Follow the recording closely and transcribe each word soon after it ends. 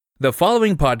The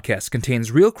following podcast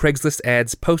contains real Craigslist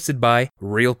ads posted by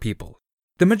real people,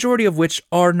 the majority of which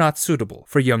are not suitable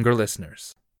for younger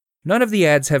listeners. None of the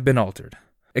ads have been altered,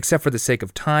 except for the sake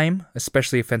of time,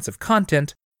 especially offensive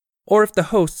content, or if the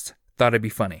hosts thought it'd be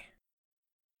funny.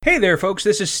 Hey there, folks,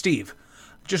 this is Steve.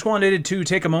 Just wanted to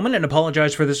take a moment and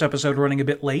apologize for this episode running a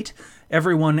bit late.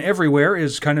 Everyone everywhere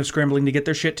is kind of scrambling to get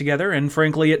their shit together, and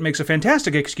frankly, it makes a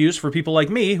fantastic excuse for people like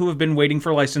me who have been waiting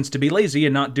for license to be lazy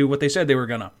and not do what they said they were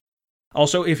gonna.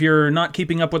 Also, if you're not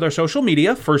keeping up with our social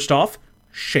media, first off,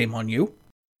 shame on you.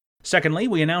 Secondly,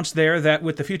 we announced there that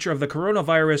with the future of the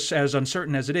coronavirus as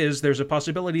uncertain as it is, there's a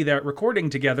possibility that recording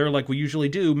together like we usually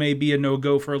do may be a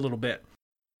no-go for a little bit.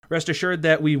 Rest assured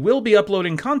that we will be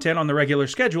uploading content on the regular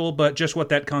schedule, but just what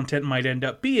that content might end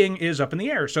up being is up in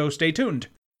the air, so stay tuned.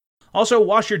 Also,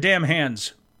 wash your damn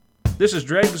hands. This is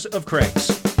Dregs of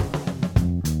Craigs.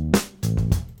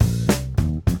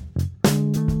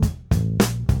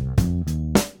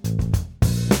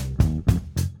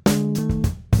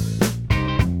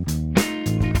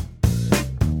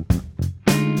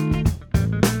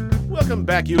 Welcome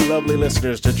back, you lovely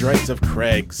listeners, to Dregs of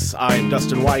Craigs. I'm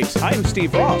Dustin White. I'm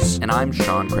Steve Ross. And I'm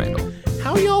Sean Crandall.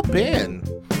 How y'all been?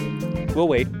 We'll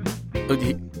wait.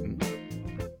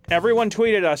 Everyone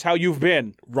tweeted us how you've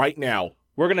been. Right now.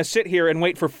 We're going to sit here and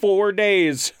wait for 4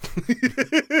 days.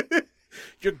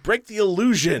 You break the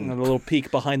illusion. And a little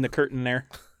peek behind the curtain there.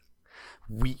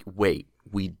 We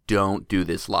don't do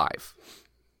this live.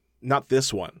 Not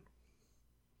this one.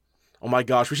 Oh my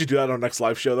gosh, we should do that on our next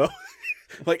live show, though.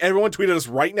 Like, everyone tweet at us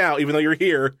right now, even though you're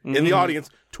here in the audience.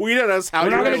 Tweet at us how We're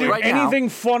you're not going to do right anything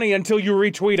funny until you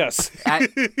retweet us.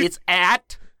 It's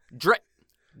at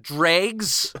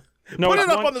Dregs. No, Put it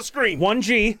up on the screen.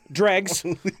 1G, Dregs.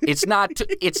 It's not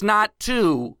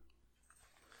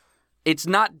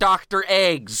Dr.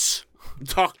 Eggs.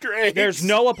 Dr. Eggs. There's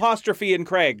no apostrophe in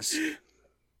Craig's.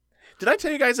 Did I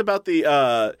tell you guys about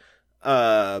the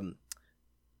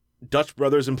Dutch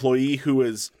Brothers employee who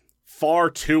is far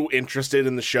too interested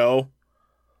in the show?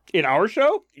 In our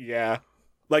show? Yeah.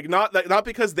 Like, not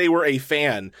because they were a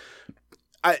fan.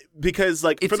 Because,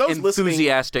 like, It's for those listening...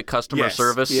 enthusiastic customer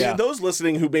service. Yeah. Those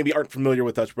listening who maybe aren't familiar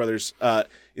with Dutch Brothers,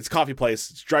 it's a coffee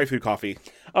place. It's drive-through coffee.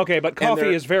 Okay, but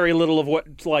coffee is very little of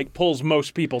what, like, pulls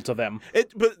most people to them.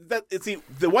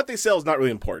 What they sell is not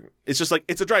really important. It's just, like,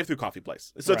 it's a drive-through coffee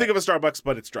place. So think of a Starbucks,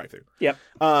 but it's drive-through. Yep.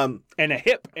 And a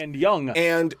hip and young.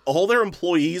 And all their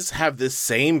employees have this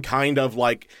same kind of,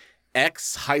 like,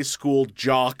 ex-high school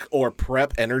jock or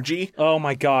prep energy. Oh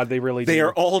my God, they really do. They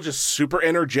are all just super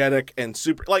energetic and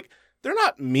super, like, they're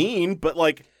not mean, but,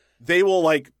 like,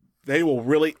 they'll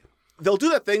do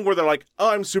that thing where they're like, oh,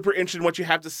 I'm super interested in what you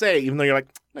have to say, even though you're like,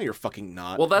 no, you're fucking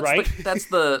not. Well, Right?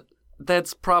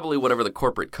 that's probably whatever the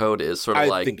corporate code is. Sort of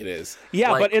I think it is.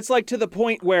 Yeah, like- but it's like to the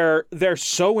point where they're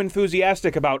so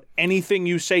enthusiastic about anything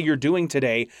you say you're doing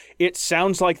today, it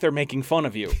sounds like they're making fun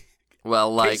of you.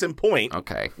 Well, like, Case in point.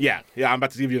 okay. Yeah, I'm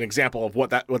about to give you an example of what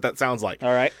that sounds like.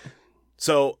 All right.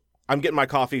 So I'm getting my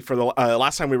coffee for the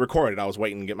last time we recorded. I was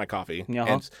waiting to get my coffee. Uh-huh.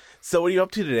 And so what are you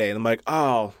up to today? And I'm like,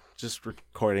 oh, just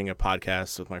recording a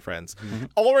podcast with my friends.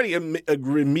 Already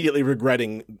immediately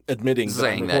regretting admitting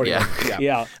Saying that I'm that, recording.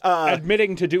 Yeah.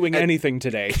 Admitting to doing anything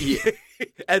today.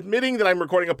 Admitting that I'm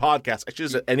recording a podcast. I should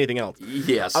have said anything else.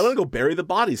 Yes. I'm going to go bury the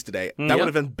bodies today. That Yep. would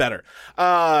have been better.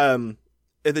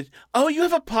 And then, oh, you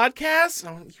have a podcast?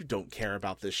 Oh, you don't care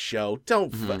about this show.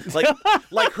 Don't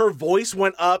like her voice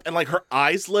went up and like her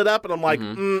eyes lit up, and I'm like,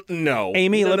 no.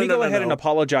 Amy, No, let no, me no, go no, ahead no. and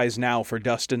apologize now for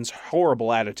Dustin's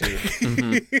horrible attitude.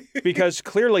 Because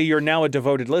clearly you're now a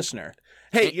devoted listener.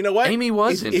 Hey, you know what? Amy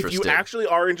was if you interested. actually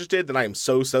are interested, then I am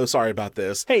so sorry about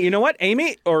this. Hey, you know what?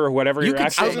 Amy, or whatever your could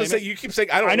actual I was going name to is. say, you keep saying,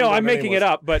 I don't I know, what I'm my making name it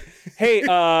was. up, but hey,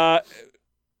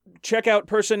 check out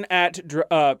person at,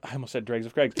 I almost said Dregs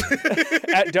of Craigs,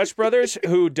 at Dutch Brothers,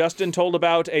 who Dustin told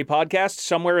about a podcast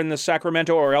somewhere in the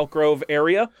Sacramento or Elk Grove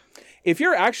area. If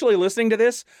you're actually listening to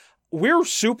this, we're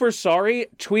super sorry.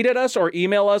 Tweet at us or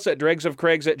email us at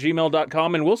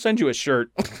dregsofcraigs@gmail.com and we'll send you a shirt.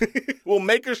 We'll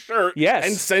make a shirt Yes.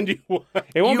 and send you one.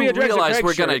 It won't You be a Dregs of realize Craigs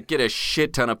we're going to shirt, get a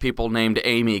shit ton of people named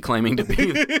Amy claiming to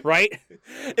be right?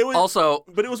 It was, Also,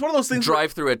 but it was one of those things.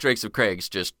 drive-through at Drakes of Craigs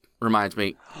just reminds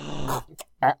me.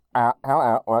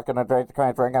 Hello, welcome to Drake the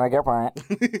Craigs. What can I get for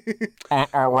it?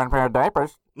 One pair of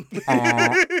diapers.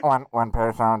 One pair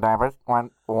of sound diapers.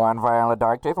 One vial of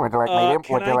dog teeth. Would you like medium?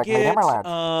 Can Would you I like medium or large?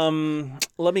 get,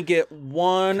 let me get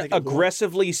one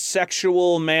aggressively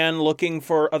sexual man looking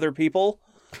for other people.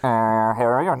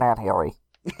 Hairy or not hairy?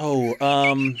 Oh,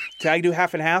 can I do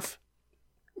half and half?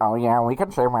 Oh yeah, we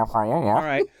can save one for you. Yeah. All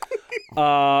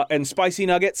right. And spicy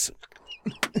nuggets.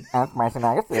 That's my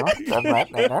scenario too. That's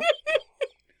right.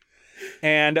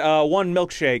 And 1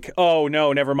 milkshake. Oh,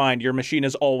 no, never mind. Your machine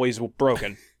is always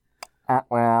broken.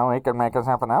 Well, we could make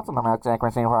something else in the milkshake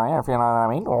machine for you, if you know what I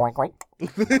mean. Wink, wink.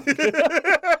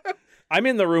 I'm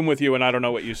in the room with you, and I don't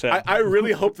know what you said. I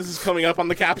really hope this is coming up on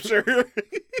the capture.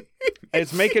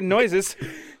 It's making noises.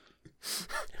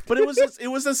 But it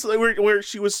was this where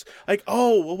she was like,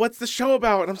 "Oh, well, what's the show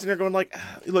about?" And I'm sitting there going like,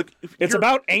 "Look, It's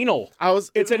about anal.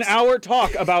 It's an hour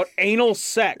talk about anal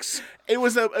sex. It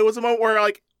was a moment where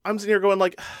like I'm sitting here going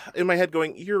like, in my head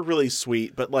going, "You're really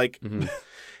sweet," but like. Mm-hmm.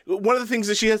 One of the things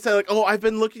that she has said, like, "Oh, I've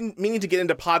been meaning to get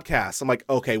into podcasts." I'm like,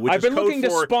 "Okay, which I've been looking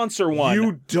to sponsor one."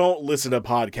 You don't listen to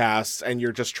podcasts, and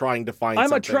you're just trying to find.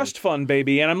 I'm a trust fund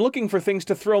baby, and I'm looking for things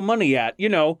to throw money at. You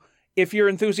know, if you're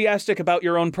enthusiastic about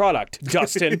your own product,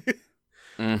 Dustin.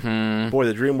 Mm-hmm. Boy,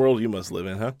 the dream world you must live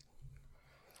in, huh?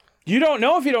 You don't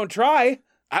know if you don't try.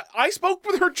 I spoke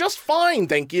with her just fine,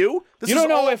 thank you. You don't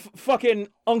know if fucking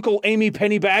Uncle Amy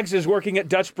Pennybags is working at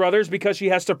Dutch Brothers because she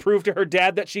has to prove to her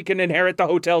dad that she can inherit the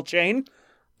hotel chain?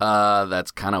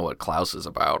 That's kind of what Klaus is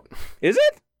about. Is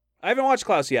it? I haven't watched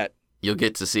Klaus yet. You'll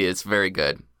get to see it. It's very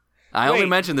good. I only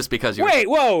mentioned this because you Wait,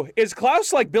 whoa. Is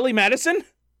Klaus like Billy Madison?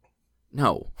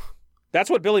 No. That's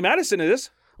what Billy Madison is.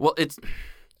 Well,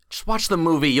 just watch the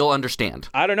movie. You'll understand.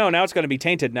 I don't know. Now it's going to be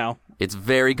tainted now. It's a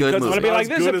very good movie. It's going to be like,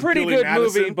 this is a pretty good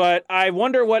movie, but I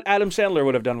wonder what Adam Sandler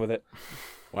would have done with it.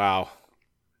 Wow.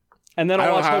 And then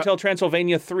I'll watch Hotel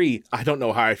Transylvania 3. I don't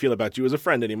know how I feel about you as a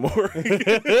friend anymore.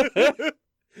 I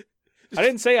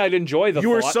didn't say I'd enjoy the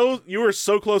thought. You were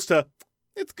so close to,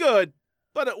 it's good,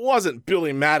 but it wasn't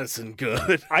Billy Madison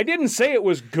good. I didn't say it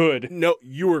was good. No,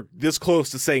 you were this close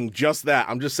to saying just that.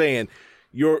 I'm just saying,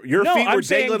 your feet were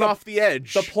dangling off the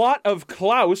edge. The plot of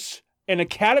Klaus, an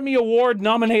Academy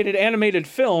Award-nominated animated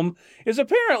film, is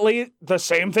apparently the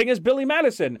same thing as Billy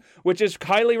Madison, which is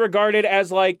highly regarded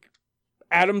as, like,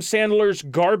 Adam Sandler's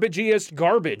garbagiest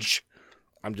garbage.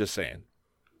 I'm just saying.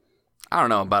 I don't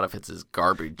know about if it's as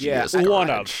garbage. Yeah, one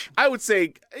of. I would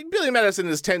say Billy Madison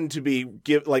is tend to be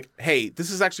hey, this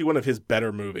is actually one of his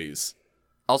better movies.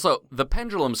 Also, the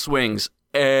pendulum swings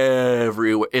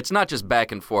everywhere. It's not just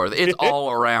back and forth. It's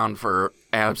all around for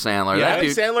Adam Sandler. Yeah, Adam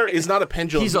Sandler is not a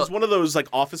pendulum. He's one of those like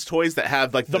office toys that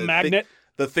have like the magnet.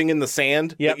 The thing in the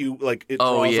sand that you like it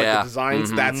draws like the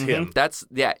designs. Mm-hmm. That's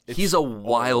him. He's a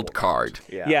wild card.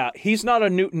 Yeah, he's not a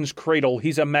Newton's cradle.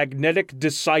 He's a magnetic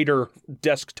decider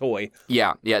desk toy.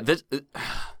 Yeah. He's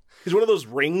one of those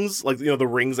rings, like the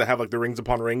rings that have like the rings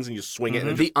upon rings, and you swing it.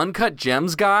 And the Uncut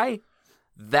Gems guy,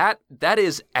 that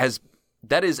is as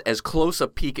close a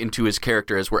peek into his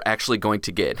character as we're actually going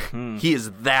to get. He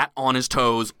is that on his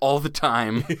toes all the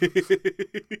time.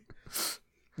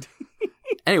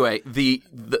 Anyway, the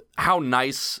how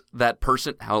nice that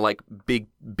person, how like big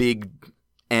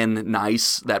and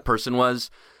nice that person was,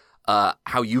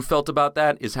 how you felt about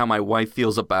that is how my wife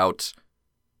feels about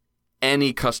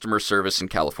any customer service in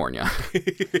California.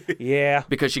 Yeah.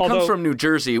 Because she comes from New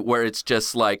Jersey where it's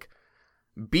just like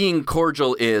being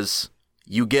cordial is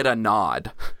you get a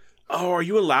nod. Oh, are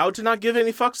you allowed to not give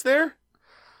any fucks there?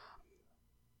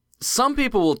 Some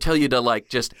people will tell you to like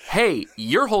just, hey,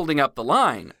 you're holding up the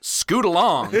line. Scoot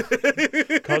along.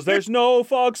 Because there's no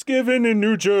fucks given in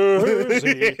New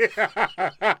Jersey.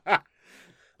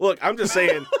 Look, I'm just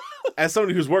saying, as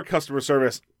somebody who's worked customer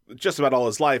service just about all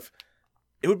his life,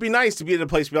 it would be nice to be in a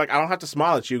place to be like, I don't have to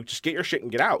smile at you. Just get your shit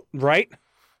and get out. Right?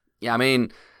 Yeah, I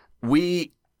mean,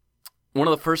 one of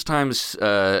the first times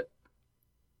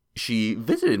she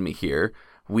visited me here,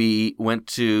 we went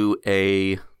to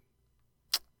a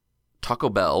Taco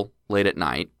Bell late at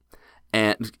night,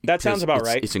 and that sounds about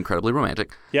right. It's incredibly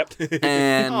romantic. Yep.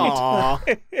 And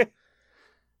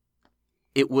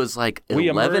it was like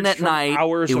 11 at night.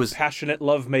 Hours of passionate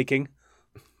lovemaking,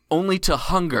 only to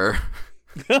hunger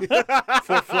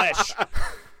for flesh,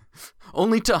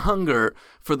 only to hunger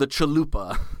for the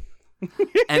chalupa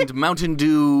and Mountain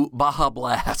Dew Baja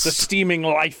Blast, the steaming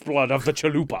lifeblood of the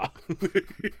chalupa,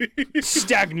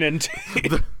 stagnant.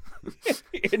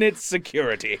 In its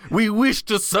security. We wish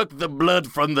to suck the blood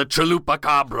from the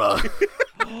Chalupa-Cabra.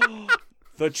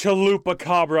 The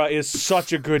Chalupa-Cabra is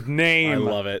such a good name. I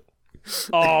love it.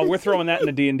 Oh, we're throwing that in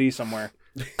the D&D somewhere.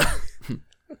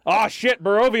 Oh, shit,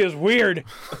 Barovia's weird.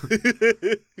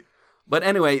 But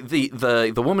anyway,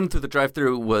 the woman through the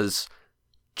drive-thru was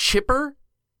chipper,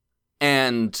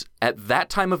 and at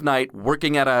that time of night,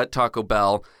 working at a Taco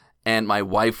Bell, and my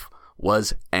wife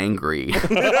was angry.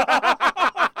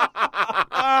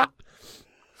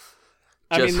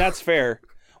 I mean, that's fair.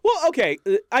 Well, okay,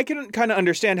 I can kind of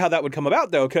understand how that would come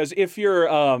about, though, because if you're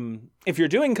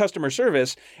doing customer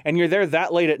service and you're there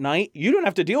that late at night, you don't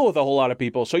have to deal with a whole lot of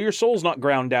people, so your soul's not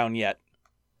ground down yet.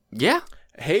 Yeah.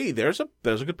 Hey, there's a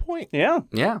good point. Yeah.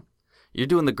 Yeah. You're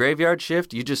doing the graveyard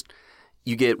shift. You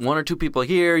get one or two people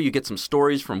here. You get some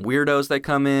stories from weirdos that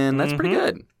come in. That's pretty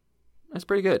good. That's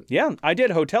pretty good. Yeah, I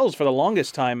did hotels for the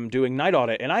longest time doing night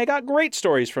audit, and I got great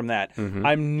stories from that.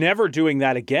 I'm never doing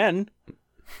that again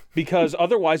because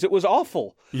otherwise it was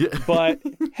awful. Yeah. But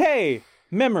hey,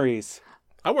 memories.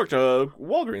 I worked a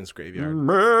Walgreens graveyard.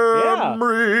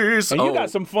 Memories. And you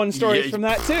got some fun stories from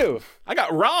that too. I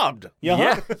got robbed.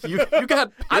 Yeah. You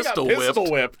got I got pistol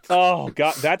whipped. Oh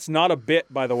God, that's not a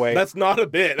bit, by the way. That's not a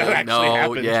bit. That actually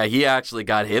happened. Yeah, he actually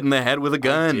got hit in the head with a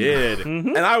gun. Did.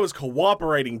 And I was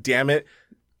cooperating, damn it.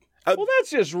 Well, that's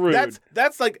just rude.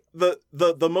 That's like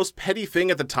the most petty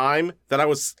thing at the time that I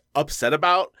was upset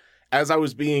about as I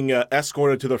was being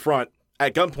escorted to the front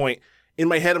at gunpoint. In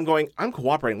my head, I'm going, I'm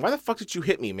cooperating. Why the fuck did you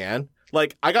hit me, man?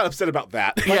 Like, I got upset about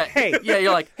that. Yeah, hey, yeah,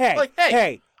 you're like,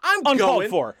 hey, I'm uncalled going.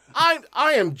 for.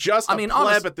 I am just a pleb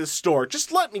honest- at this store.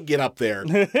 Just let me get up there.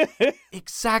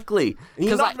 exactly. And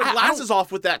you knocked my glasses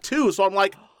off with that too. So I'm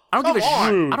like, I don't come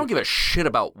on. I don't give a shit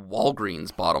about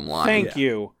Walgreens. Bottom line. Thank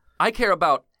you. I care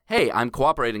about. Hey, I'm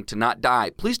cooperating to not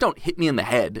die. Please don't hit me in the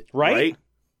head. Right?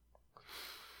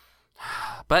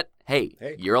 But hey,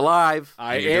 you're alive.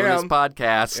 I You're doing am. this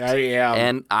podcast. I am.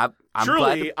 And I'm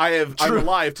Truly, glad I'm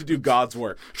alive to do God's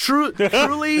work.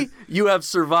 truly, you have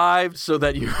survived so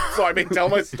that you. So I may tell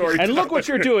my story. And look what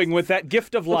you're doing with that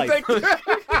gift of life.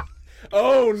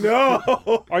 Oh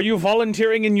no! Are you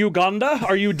volunteering in Uganda?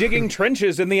 Are you digging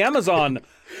trenches in the Amazon?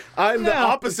 I'm the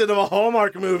opposite of a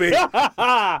Hallmark movie.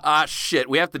 Shit.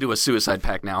 We have to do a suicide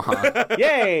pact now, huh?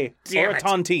 Yay! Damn Or a it.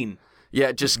 tontine.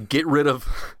 Yeah, just get rid of.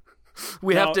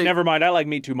 We have to. Never mind. I like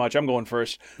meat too much. I'm going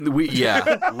first. We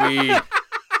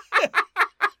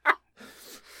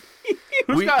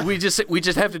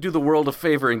just have to do the world a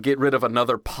favor and get rid of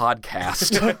another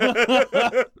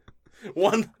podcast.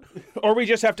 One. Or we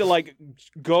just have to,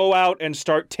 go out and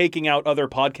start taking out other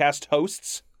podcast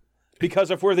hosts.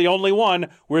 Because if we're the only one,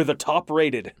 we're the top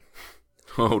rated.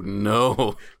 Oh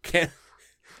no.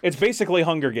 It's basically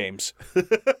Hunger Games.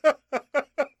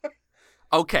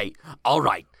 Okay, all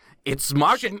right. It's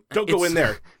Mark. Don't go in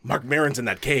there. Mark Maron's in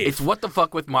that cave. It's What the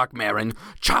Fuck with Mark Maron,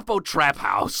 Chapo Trap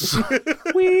House.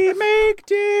 We make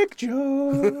dick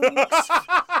jokes.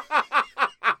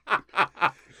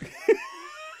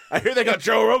 I hear they got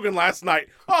Joe Rogan last night.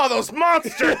 Oh, those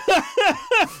monsters!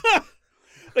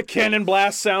 The cannon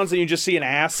blast sounds and you just see an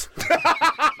ass.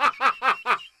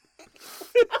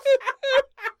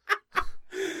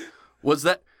 Was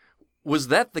that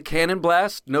the cannon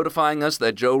blast notifying us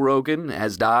that Joe Rogan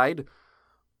has died?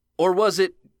 Or was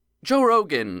it Joe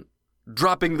Rogan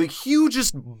dropping the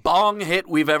hugest bong hit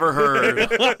we've ever heard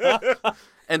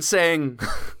and saying,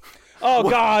 Oh,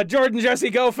 God, Jordan Jesse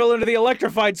Go fell into the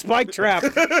electrified spike trap.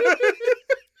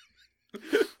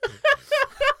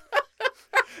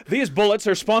 These bullets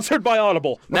are sponsored by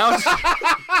Audible. now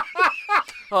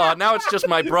it's just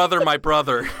my brother.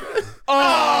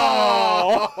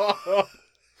 Oh!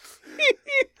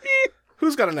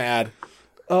 Who's got an ad?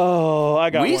 Oh, I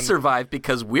got We one. survived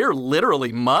because we're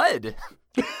literally mud.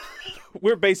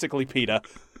 We're basically PETA.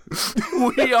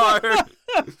 We are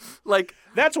like,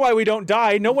 That's why we don't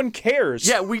die. No one cares.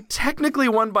 yeah, we technically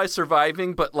won by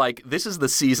surviving, but this is the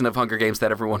season of Hunger Games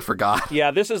that everyone forgot.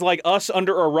 Yeah, this is like us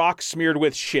under a rock smeared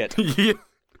with shit. Yeah.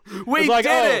 We like,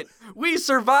 did it! We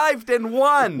survived and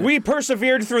won! We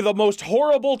persevered through the most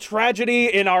horrible tragedy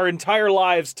in our entire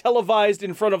lives, televised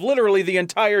in front of literally the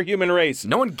entire human race.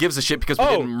 No one gives a shit because we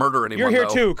didn't murder anyone, You're here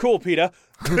though. too. Cool, PETA.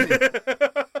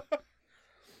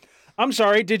 I'm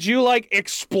sorry, did you,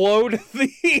 explode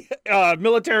the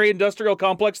military-industrial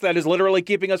complex that is literally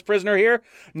keeping us prisoner here?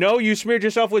 No, you smeared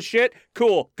yourself with shit?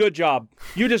 Cool, good job.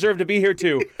 You deserve to be here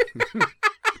too.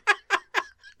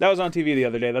 That was on TV the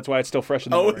other day. That's why it's still fresh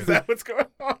in the memory. Is that what's going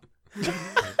on?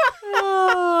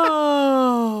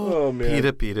 Oh,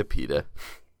 man. PETA.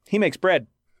 He makes bread.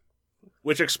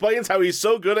 Which explains how he's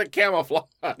so good at camouflage.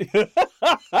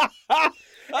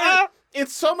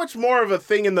 It's so much more of a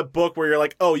thing in the book where you're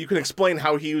like, oh, you can explain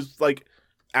how he was,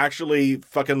 actually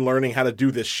fucking learning how to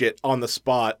do this shit on the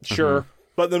spot. Sure.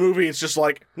 But in the movie, it's just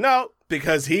like, no,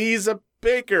 because he's a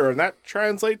baker, and that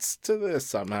translates to this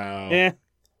somehow. Eh.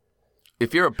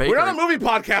 If you're a baker, We're not a movie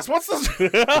podcast. What's this?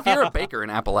 if you're a baker in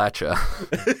Appalachia,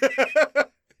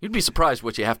 you'd be surprised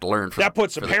what you have to learn. That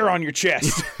puts some hair on your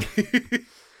chest.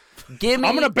 Give me.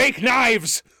 I'm gonna bake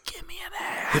knives. Give me an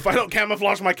ass. If I don't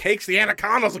camouflage my cakes, the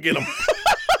anacondas will get them.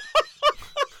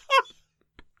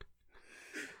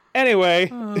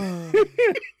 Anyway,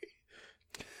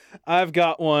 I've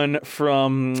got one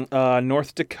from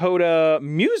North Dakota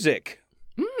Music.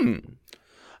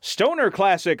 Stoner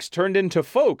classics turned into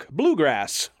folk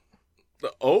bluegrass.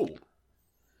 Oh.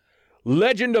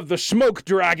 Legend of the Smoke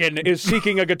Dragon is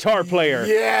seeking a guitar player.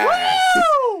 Yes!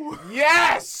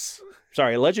 Yes!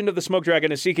 Sorry, Legend of the Smoke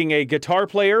Dragon is seeking a guitar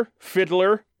player,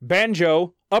 fiddler,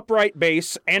 banjo, upright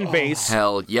bass, and bass,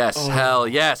 Hell yes, hell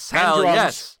yes, hell drums.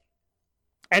 yes.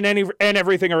 and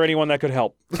everything or anyone that could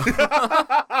help.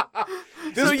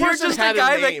 So you're person just had a a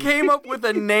guy that name. came up with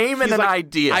a name and He's an like,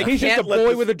 idea. He's just a can't let boy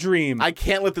this- with a dream. I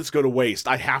can't let this go to waste.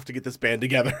 I have to get this band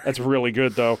together. That's really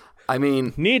good, though. I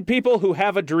mean, Need people who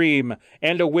have a dream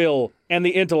and a will and the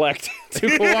intellect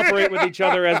to cooperate with each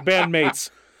other as bandmates.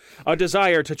 A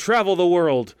desire to travel the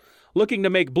world, looking to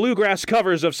make bluegrass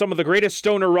covers of some of the greatest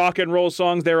stoner rock and roll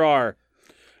songs there are.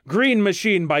 Green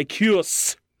Machine by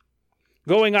Kyuss.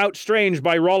 Going Out Strange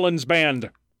by Rollins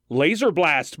Band. Laser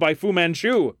Blast by Fu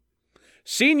Manchu.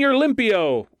 Senior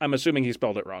Limpio, I'm assuming he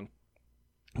spelled it wrong,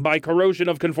 by Corrosion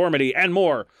of Conformity, and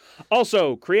more.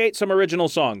 Also, create some original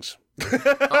songs.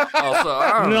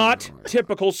 also, Not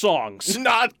typical songs.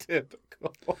 Not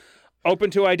typical.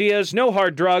 Open to ideas, no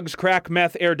hard drugs, crack,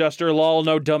 meth, air duster, lol,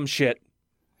 no dumb shit.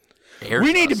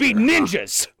 We need to be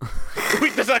ninjas!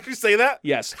 Wait, does it actually say that?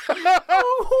 Yes.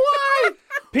 Why?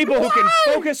 People who can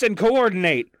focus and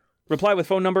coordinate. Reply with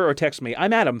phone number or text me.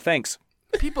 I'm Adam, thanks.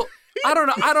 People, I don't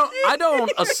know. I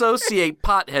don't associate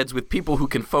potheads with people who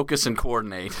can focus and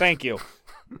coordinate. Thank you.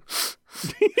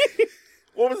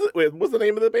 What was it? Wait, what's the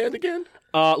name of the band again?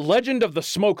 Legend of the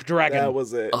Smoke Dragon. That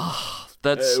was it.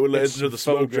 That's Legend of the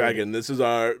so Smoke good. Dragon. This is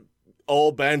our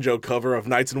all banjo cover of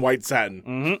Knights in White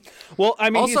Satin. Well, I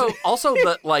mean, also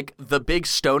the big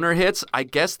stoner hits. I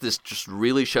guess this just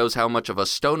really shows how much of a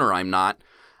stoner I'm not.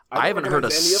 I haven't heard a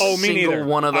recognize any of me single neither.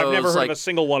 one of those. I've never heard like, of a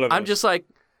single one of those. I'm just like,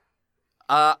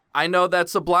 I know that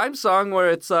Sublime song where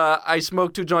it's I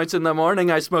smoke 2 joints in the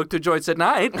morning, I smoke 2 joints at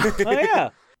night. Oh, yeah.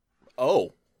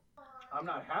 Oh, I'm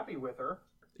not happy with her.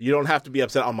 you don't have to be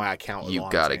upset on my account. is You all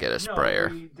I'm gotta saying. get a sprayer.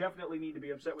 we definitely need to be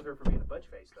upset with her for being a butch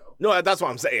face, though. No, that's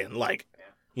what I'm saying. Like,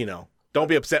 you know, don't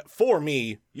be upset for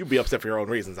me. You be upset for your own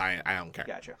reasons. I don't care.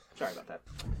 Gotcha. Sorry about that.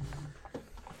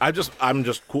 I'm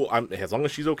just cool. As long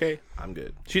as she's okay, I'm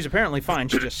good. She's apparently fine.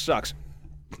 She just sucks.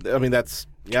 I mean, that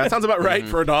sounds about right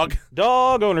for a dog.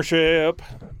 Dog ownership.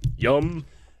 Yum.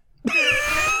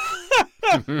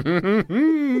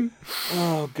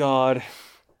 Oh, God.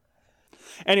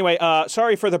 Anyway,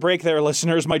 sorry for the break there,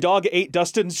 listeners. My dog ate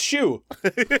Dustin's shoe.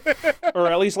 Or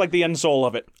at least, like, the insole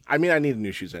of it. I mean, I need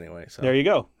new shoes anyway. So There you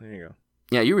go. there you go.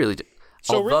 Yeah, you really do.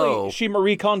 So Although, really, she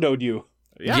Marie Kondo'd you.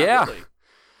 yeah. really.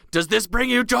 Does this bring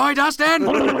you joy, Dustin?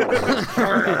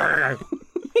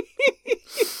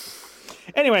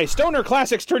 Anyway, stoner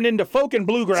classics turned into folk and See,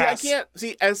 I bluegrass. can't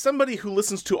see as somebody who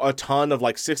listens to a ton of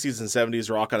like 60s and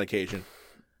 70s rock on occasion.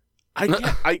 I can't.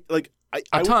 I would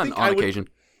ton think on I would- occasion.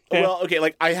 Well, okay,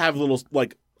 like I have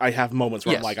I have moments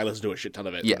where I'm Yes. like I listen to a shit ton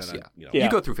of it. Yes, and yeah. then I, Yeah. You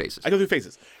go through phases. I go through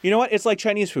phases. You know what? It's like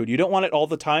Chinese food. You don't want it all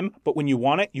the time, but when you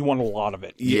want it, you want a lot of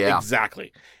it. Yeah.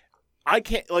 exactly. I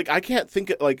can't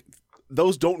think like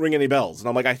those don't ring any bells, and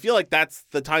I'm like I feel like that's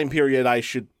the time period I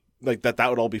should like that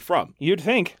would all be from. You'd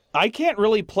think. I can't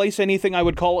really place anything I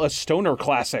would call a stoner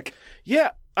classic, Yeah,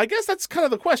 I guess that's kind of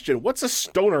the question. What's a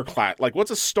stoner Like, what's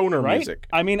a stoner right? music?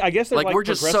 I mean, I guess there's like we're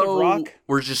just progressive so rock.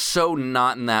 we're just so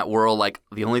not in that world. Like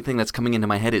the only thing that's coming into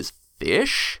my head is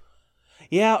Fish.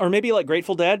 Yeah, or maybe like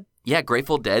Grateful Dead. Yeah,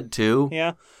 Grateful Dead too.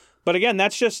 Yeah. But again,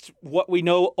 that's just what we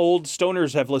know old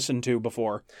stoners have listened to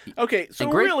before. Okay, so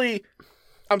And great- really,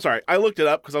 I'm sorry. I looked it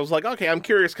up because I was like, okay, I'm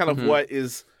curious, kind of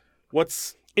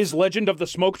what's Is Legend of the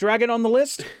Smoke Dragon on the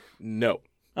list? no.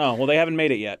 Oh, well, they haven't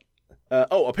made it yet.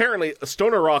 Apparently,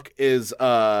 stoner rock is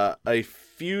a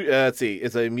few. Let's see,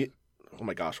 it's a. Oh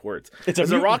my gosh, words! It's a a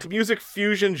mutant. rock music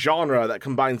fusion genre that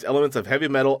combines elements of heavy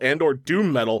metal and/or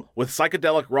doom metal with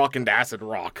psychedelic rock and acid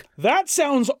rock. That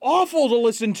sounds awful to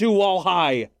listen to while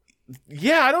high.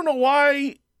 Yeah, I don't know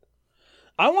why.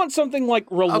 I want something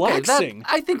like Okay, relaxing.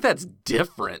 I think that's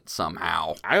different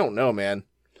somehow. I don't know, man.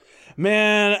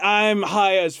 Man, I'm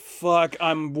high as fuck.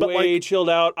 I'm But, way like- chilled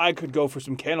out. I could go for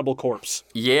some Cannibal Corpse.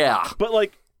 Yeah. But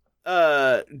like,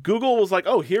 Google was like,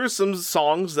 oh, here's some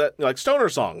songs that like stoner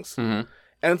songs,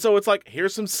 and so it's like,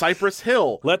 here's some Cypress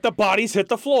Hill. Let the bodies hit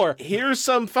the floor. Here's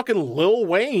some fucking Lil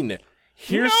Wayne.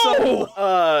 Here's No!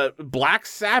 some Black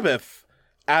Sabbath.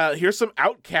 Here's some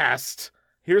Outkast.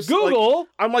 Here's like- Google.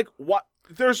 I'm like, what?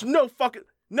 There's no fucking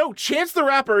Chance the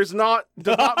Rapper does not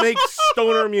make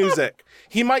stoner music.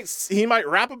 He might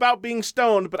rap about being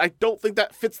stoned, but I don't think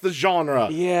that fits the genre.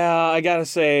 Yeah, I gotta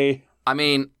say. I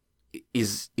mean,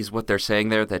 is what they're saying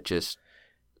there that just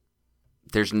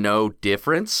there's no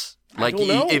difference? Like don't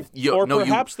know. if you Or no,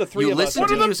 perhaps you, the three you of us listen What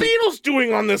to are the music. Beatles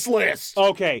doing on this list?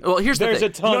 Okay. Well, here's the There's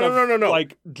thing. a ton No. of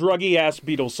like druggy ass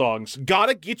Beatles songs.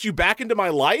 Gotta Get You Back Into My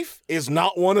Life is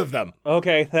not one of them.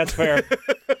 Okay, that's fair.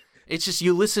 It's just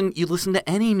you listen to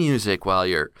any music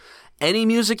any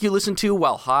music you listen to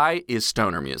while high is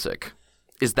stoner music.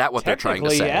 Is that what they're trying to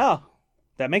Technically, say? yeah.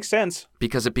 That makes sense.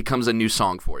 Because it becomes a new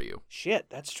song for you. Shit,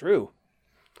 that's true.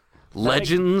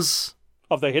 Legends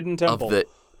Of the Hidden Temple.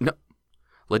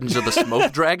 Legends of the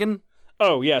Smoke Dragon?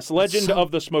 Oh, yes, Legend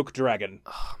of the Smoke Dragon.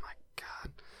 Oh my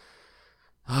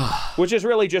god. Which is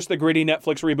really just the gritty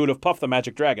Netflix reboot of Puff the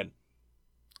Magic Dragon.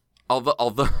 Although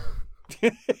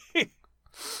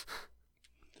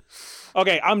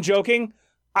Okay, I'm joking.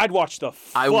 I'd watch the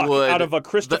fuck would. out of a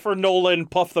Christopher Nolan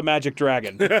Puff the Magic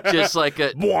Dragon. just like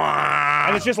a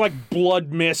And it's just like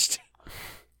blood mist.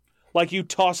 Like you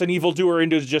toss an evildoer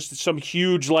into just some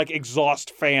huge like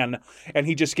exhaust fan and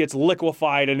he just gets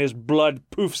liquefied and his blood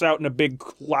poofs out in a big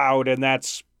cloud and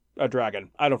that's a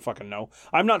dragon. I don't fucking know.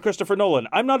 I'm not Christopher Nolan.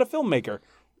 I'm not a filmmaker.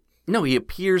 No, he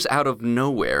appears out of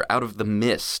nowhere, out of the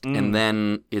mist, and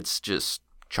then it's just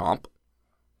chomp.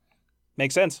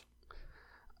 Makes sense.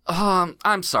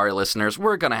 I'm sorry, listeners.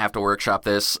 We're gonna have to workshop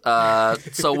this.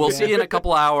 So we'll see you in a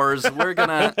couple hours. We're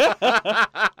gonna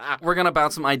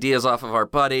bounce some ideas off of our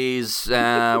buddies.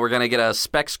 We're gonna get a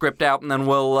spec script out, and then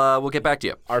we'll get back to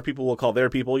you. Our people will call their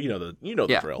people. You know the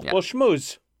Yeah, drill. yeah. Well,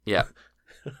 schmooze. Yeah.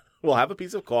 We'll have a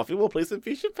piece of coffee. We'll play some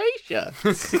Fisha Fascia.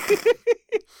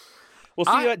 We'll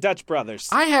see you at Dutch Brothers.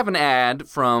 I have an ad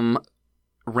from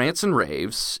Rants and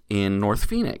Raves in North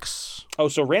Phoenix. Oh,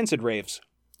 so Rancid Raves.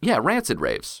 Yeah, Rancid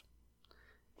Raves.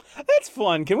 That's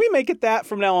fun. Can we make it that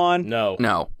from now on? No.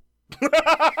 No.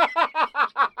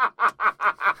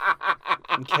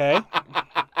 Okay.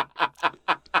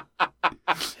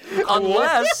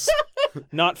 Unless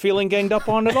Not feeling ganged up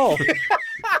on at all.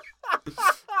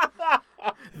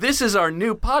 this is our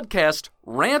new podcast,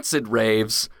 Rancid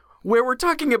Raves, where we're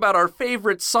talking about our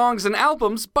favorite songs and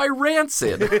albums by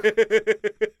Rancid.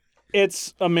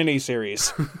 It's a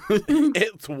mini-series.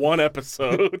 It's one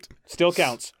episode. Still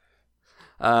counts.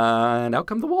 And out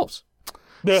come the wolves.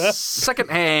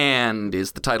 Secondhand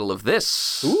is the title of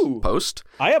this post.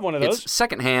 I have one of those. It's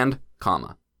secondhand,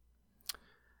 comma.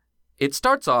 It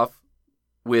starts off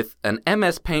with an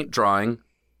MS Paint drawing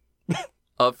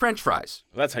of French fries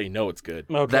That's how you know it's good.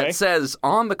 Okay. that says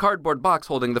on the cardboard box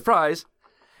holding the fries,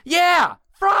 "Yeah,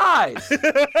 fries!"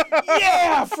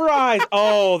 Yeah, fries.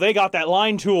 Oh, they got that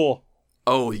line tool.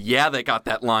 Oh, yeah, they got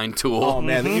that line tool. Oh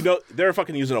man, you know they're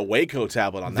fucking using a Waco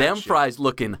tablet on that. Them shit. fries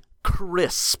looking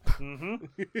crisp. And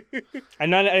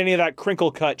not any of that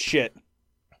crinkle cut shit.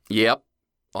 Yep.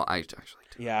 Well, I actually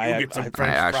do. Yeah, You I get some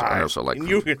French actually- I fries. also like And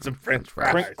you get some French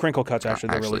fries. crinkle cut's actually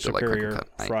the really do like superior crinkle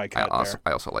cut. fry cut there.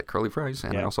 I also like curly fries,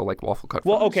 and I Yeah. also like waffle cut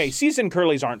Well, fries. okay, seasoned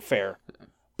curlies aren't fair.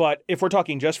 But if we're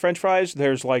talking just French fries,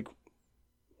 there's like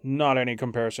not any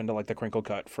comparison to like the crinkle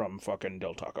cut from fucking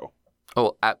Del Taco.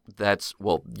 Oh,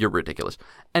 you're ridiculous.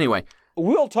 Anyway,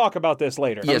 We'll talk about this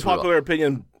later. Yes, we will. Unpopular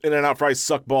opinion: In-N-Out fries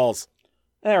suck balls.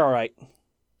 They're all right.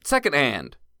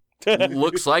 secondhand.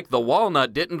 Looks like the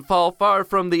walnut didn't fall far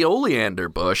from the oleander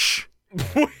bush.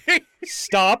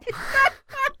 Stop.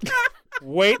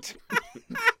 Wait.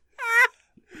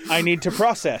 I need to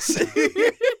process.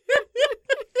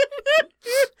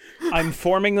 I'm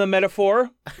forming the metaphor.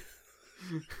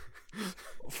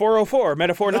 404,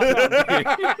 metaphor not found.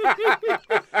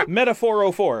 Meta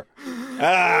 404.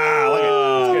 Ah, look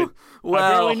at it. It's good. I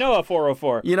barely Well, know a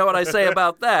 404. you know what I say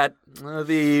about that?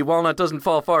 The walnut doesn't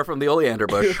fall far from the oleander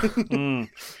bush.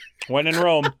 When in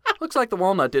Rome. Looks like the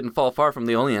walnut didn't fall far from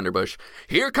the oleander bush.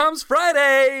 Here comes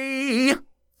Friday!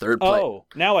 Third place. Oh,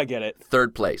 now I get it.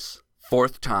 Third place.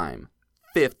 Fourth time.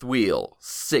 Fifth wheel.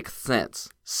 Sixth sense.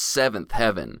 Seventh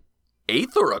heaven.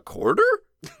 Eighth or a quarter?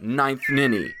 Ninth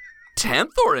ninny.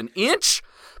 10th or an inch?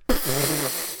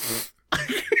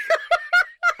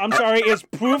 I'm sorry, is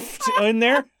poofed in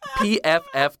there?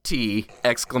 PFFT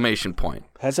exclamation point.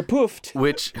 Has a poofed.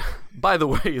 Which, by the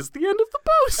way, is the end of the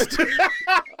post.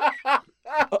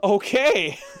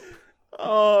 Okay.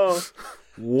 Oh,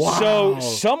 wow. So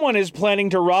someone is planning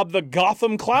to rob the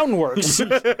Gotham Clown Works.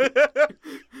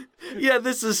 Yeah,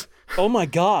 this is... Oh my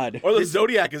god. Or the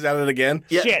Zodiac is at it again.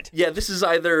 Yeah, Shit. Yeah, this is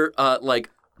either,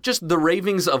 just the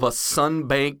ravings of a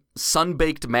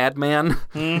sun-baked madman,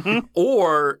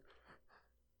 or,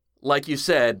 like you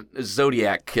said,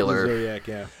 Zodiac killer. Zodiac,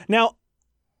 yeah. Now,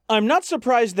 I'm not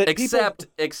surprised that Except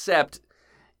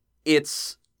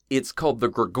it's it's called the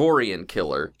Gregorian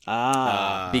Killer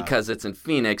because it's in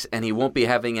Phoenix, and he won't be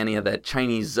having any of that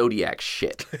Chinese zodiac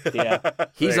shit. Yeah.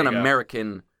 He's There an you go.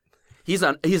 American. He's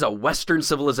a Western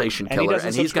civilization And he killer, doesn't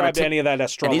and he's going subscribe to any of that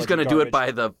astrology and he's going to do it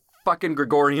garbage. by the fucking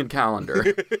Gregorian calendar.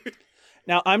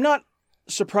 Now, I'm not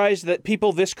surprised that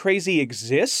people this crazy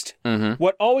exist. Mm-hmm.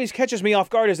 What always catches me off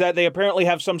guard is that they apparently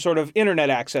have some sort of internet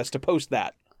access to post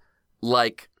that.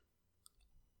 Like,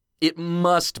 it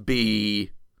must be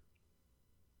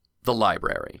the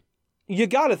library. You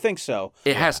gotta think so.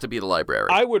 It has to be the library.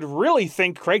 I would really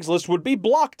think Craigslist would be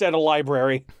blocked at a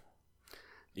library.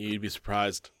 You'd be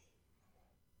surprised.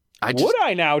 Would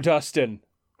I now, Dustin?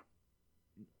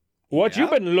 What you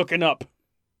Yeah? been looking up?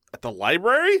 At the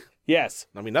library? Yes.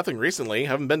 I mean, nothing recently.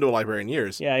 Haven't been to a library in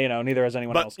years. Yeah, neither has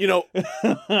anyone But, else. you know,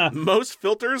 most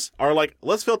filters are like,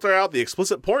 let's filter out the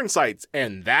explicit porn sites,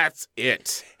 and that's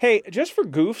it. Hey, just for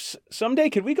goofs, someday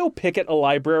could we go picket a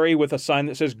library with a sign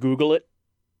that says Google it?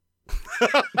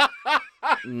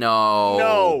 No.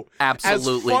 No.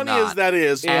 Absolutely as funny not. as that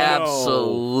is, no.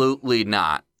 Absolutely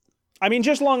not. I mean,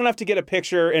 just long enough to get a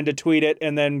picture and to tweet it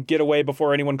and then get away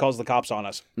before anyone calls the cops on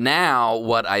us. Now,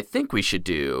 what I think we should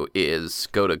do is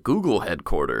go to Google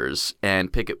headquarters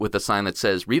and pick it with a sign that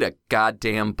says, read a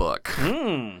goddamn book.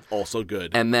 Also good.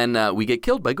 And then we get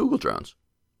killed by Google drones,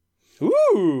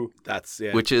 Ooh. That's,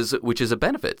 yeah. which is a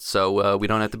benefit. So we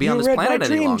don't have to be You on this read planet my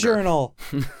any dream longer. journal.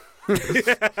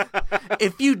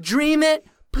 If you dream it,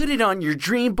 put it on your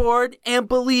dream board and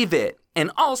believe it. And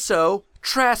also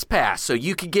trespass so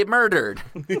you could get murdered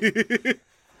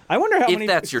I wonder how if many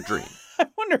that's your dream. I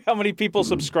wonder how many people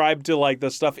subscribe to like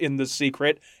the stuff in The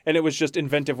Secret and it was just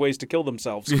inventive ways to kill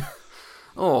themselves.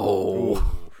 Oh.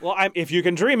 Well, if you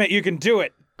can dream it, you can do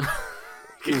it.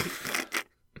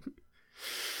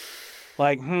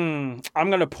 Like, I'm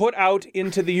going to put out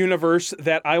into the universe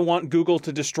that I want Google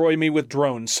to destroy me with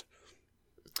drones.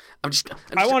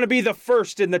 I want to be the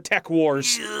first in the tech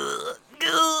wars.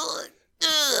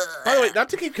 By the way, not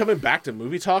to keep coming back to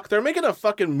movie talk, they're making a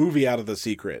fucking movie out of The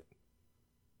Secret.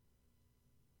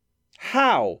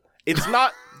 How? It's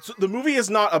not... So the movie is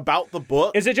not about the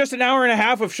book. Is it just an hour and a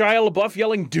half of Shia LaBeouf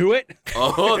yelling, do it?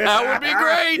 Oh, that would be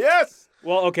great. Yes!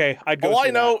 Well, okay, I'd go All see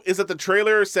I know is that the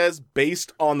trailer says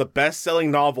based on the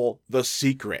best-selling novel, The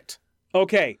Secret. that.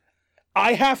 Okay,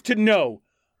 I have to know,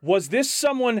 was this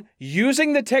someone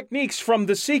using the techniques from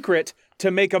The Secret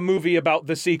to make a movie about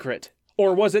The Secret?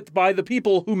 Or was it by the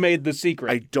people who made The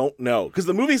Secret? I don't know. Because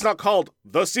the movie's not called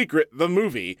The Secret, the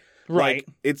movie. Right.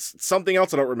 Like, it's something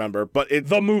else I don't remember, but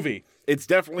The movie. it's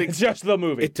definitely... It's just the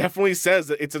movie. It definitely says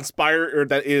that it's inspired, or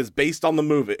that it is based on the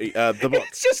movie, the book.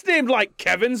 It's just named like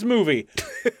Kevin's Movie.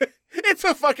 It's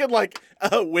a fucking, like,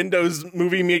 Windows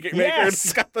movie maker. Yes.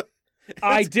 It's got the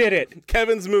I did it.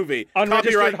 Kevin's Movie.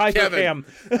 Unregistered Copyright Kevin.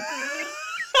 hypercam.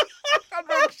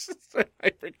 Unregistered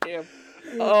hypercam.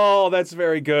 Oh, that's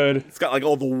very good. It's got, like,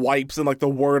 all the wipes and, like, the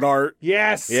word art.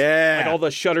 Yes. Yeah. Like all the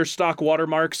Shutterstock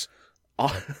watermarks.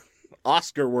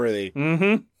 Oscar-worthy.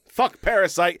 Mm-hmm. Fuck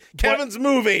Parasite. Kevin's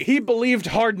Movie. He believed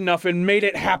hard enough and made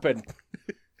it happen.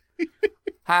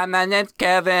 Hi, my name's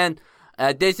Kevin.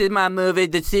 This is my movie,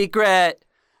 The Secret.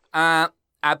 I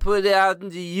put it out in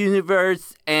the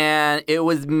universe, and it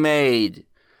was made.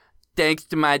 Thanks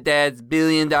to my dad's $1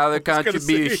 billion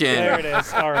contribution. There it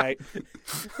is. All right.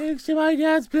 Thanks to my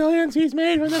dad's billions he's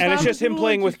made from the And it's just him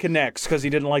playing with Kinects because he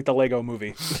didn't like the Lego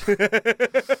movie.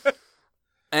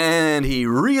 And he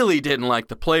really didn't like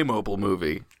the Playmobil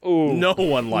movie. Ooh. No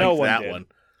one liked No one that did. one.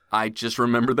 I just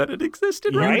remember that it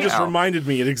existed You right just now. reminded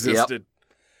me it existed.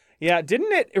 Yeah,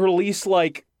 didn't it release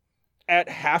like at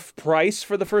half price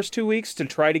for the first 2 weeks to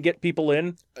try to get people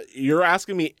in? You're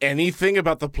asking me anything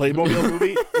about the Playmobil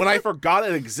movie when I forgot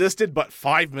it existed but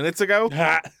 5 minutes ago?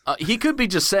 He could be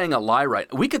just saying a lie,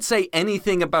 right? We could say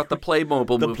anything about the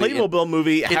Playmobil The movie. Playmobil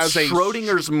movie It's has a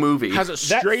Schrodinger's movie. has a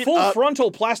That straight full up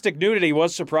frontal plastic nudity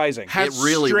was surprising. has It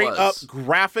really straight was. up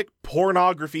graphic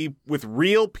pornography with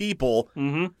real people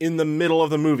in the middle of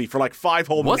the movie for like 5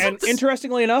 whole minutes. Wasn't And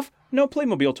interestingly enough, no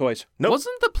Playmobil toys. Nope.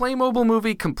 Wasn't the Playmobil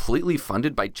movie completely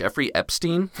funded by Jeffrey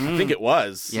Epstein? I think it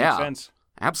was. Yeah, Sense.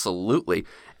 absolutely.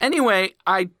 Anyway,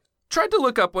 I tried to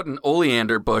look up what an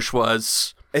oleander bush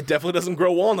was, It definitely doesn't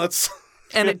grow walnuts.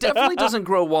 and it definitely doesn't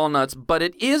grow walnuts, but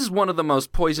it is one of the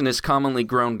most poisonous commonly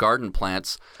grown garden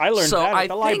plants. I learned so that at I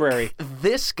the think library.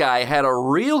 This guy had a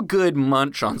real good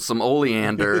munch on some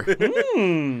oleander.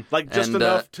 Like just And,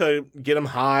 enough to get him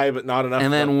high, but not enough.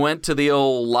 And to- then went to the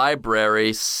old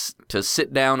library to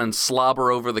sit down and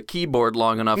slobber over the keyboard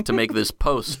long enough to make this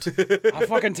post. I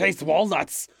fucking taste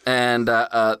walnuts. And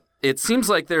it seems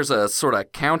like there's a sort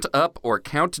of count up or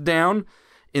count down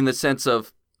in the sense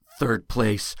of third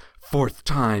place, fourth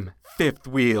time, fifth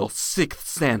wheel, sixth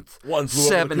sense, One flew over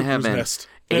the seven cuckoo's heaven, nest.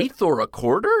 eighth or a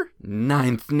quarter,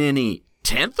 ninth ninny,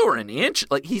 10th or an inch.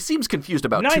 Like, he seems confused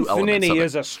about two Ninth elements ninny of it.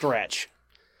 is a stretch.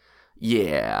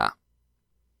 Yeah.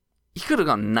 He could have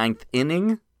gone ninth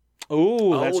inning.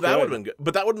 Ooh, that's that good. would have been good.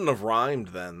 But that wouldn't have rhymed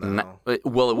then, though.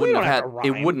 Well, it We wouldn't don't have have had to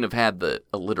it rhyme. wouldn't have had the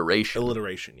alliteration.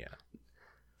 Alliteration, yeah.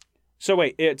 So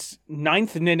wait, it's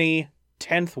ninth ninny,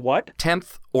 10th what?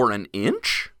 10th or an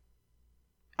inch?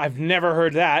 I've never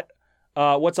heard that.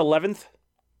 What's 11th?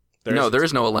 No, there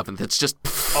is no 11th. It's just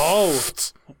Oh,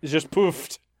 it's just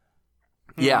poofed.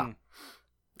 yeah.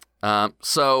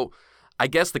 So I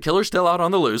guess the killer's still out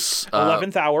on the loose.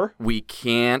 11th hour, We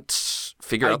can't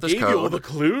figure I out this gave you all code. the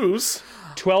clues.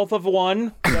 12th of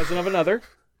one, dozen of another.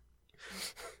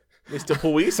 Mr.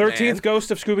 Police 13th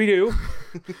ghost of Scooby-Doo.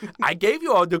 I gave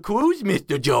you all the clues,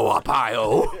 Mr. Joe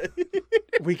Arpaio.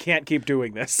 We can't keep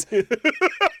doing this.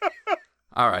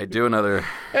 All right, do another.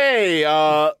 Hey,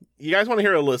 you guys want to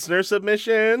hear a listener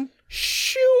submission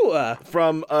Sure.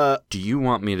 from Do you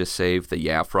want me to save the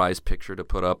Yeah Fries picture to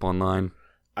put up online?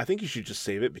 I think you should just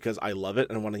save it because I love it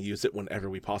and want to use it whenever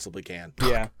we possibly can.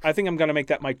 Yeah, I think I'm going to make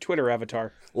that my Twitter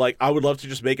avatar. Like, I would love to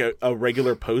just make a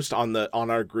regular post on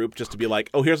our group just to be like,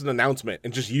 oh, here's an announcement,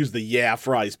 and just use the Yeah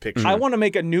Fries picture. I want to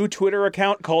make a new Twitter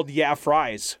account called Yeah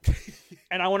Fries.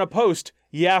 And I want to post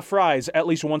Yeah Fries at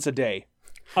least once a day.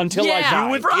 Until I die.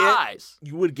 would Fries.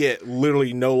 You would get,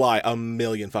 literally, no lie, 1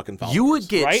 million fucking followers. You would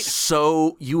get Right?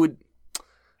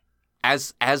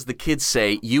 as the kids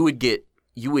say, you would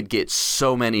get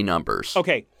so many numbers.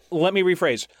 Okay, let me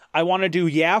rephrase. I want to do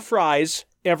Yeah Fries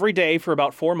every day for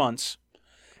about 4 months.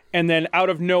 And then out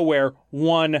of nowhere,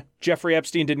 one, Jeffrey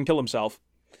Epstein didn't kill himself.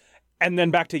 And then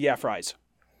back to Yeah Fries.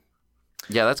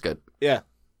 Yeah, that's good. Yeah.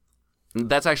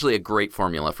 That's actually a great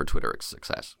formula for Twitter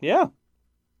success. Yeah.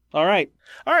 All right.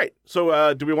 All right.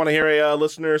 So, do we want to hear a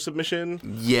listener submission?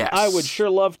 Yes. I would sure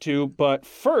love to, but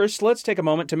first, let's take a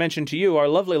moment to mention to you, our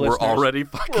lovely We're listeners. already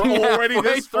fucking We're already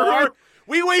halfway this through. far?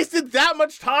 We wasted that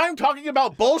much time talking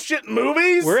about bullshit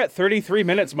movies? We're at 33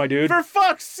 minutes, my dude. For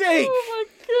fuck's sake!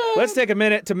 Let's take a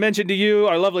minute to mention to you,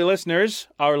 our lovely listeners,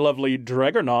 our lovely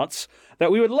Dragonauts,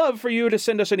 that we would love for you to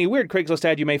send us any weird Craigslist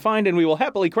ad you may find, and we will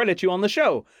happily credit you on the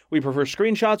show. We prefer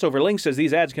screenshots over links, as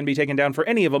these ads can be taken down for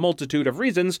any of a multitude of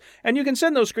reasons, and you can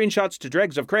send those screenshots to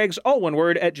dregsofcraigs, all one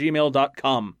word, at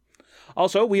gmail.com.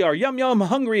 Also, we are yum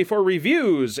hungry for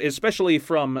reviews, especially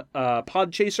from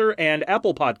Podchaser and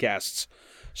Apple Podcasts.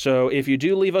 So if you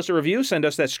do leave us a review, send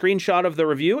us that screenshot of the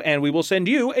review, and we will send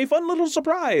you a fun little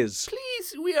surprise.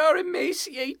 Please, we are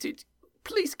emaciated.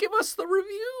 Please give us the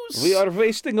reviews. We are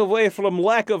wasting away from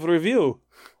lack of review.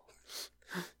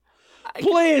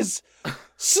 Please,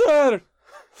 sir,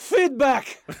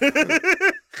 feedback.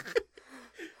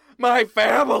 My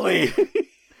family.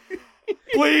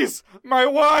 Please, my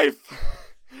wife.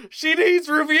 She needs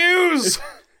reviews.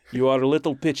 You are a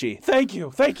little pitchy. Thank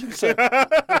you, sir.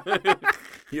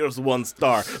 Here's 1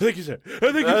 star. Thank you, sir.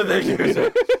 Thank you, sir. Thank you,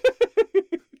 sir.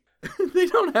 They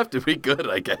don't have to be good,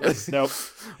 I guess. Nope.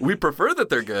 We prefer that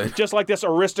they're good. Just like this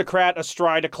aristocrat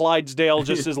astride a Clydesdale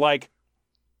just is like,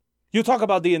 you talk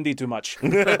about D&D too much.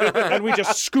 And we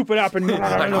just scoop it up and...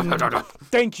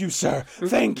 Thank you, sir.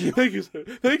 Thank you. Thank you, sir.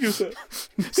 Thank you, sir.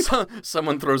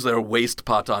 Someone throws their waste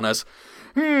pot on us.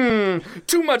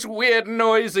 Too much weird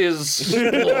noises,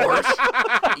 Lord.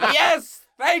 Yes,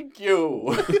 thank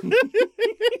you.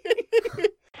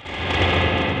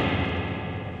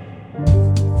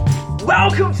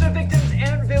 Welcome to Victims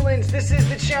and Villains. This is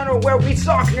the channel where we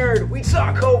talk nerd, we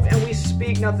talk hope, and we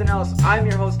speak nothing else. I'm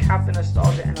your host, Captain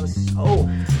Nostalgia, and I'm so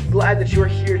glad that you're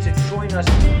here to join us.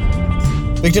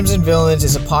 Victims and Villains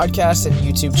is a podcast and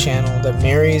YouTube channel that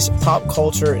marries pop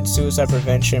culture and suicide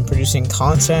prevention, producing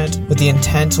content with the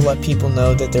intent to let people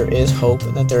know that there is hope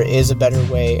and that there is a better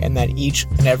way, and that each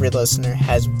and every listener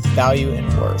has value and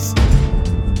worth.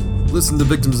 Listen to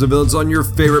Victims and Villains on your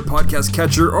favorite podcast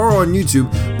catcher or on YouTube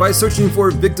by searching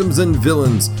for Victims and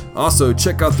Villains. Also,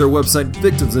 check out their website,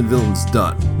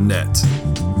 victimsandvillains.net.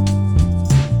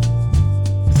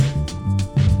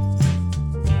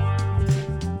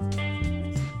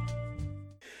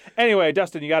 Anyway,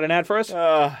 Dustin, you got an ad for us?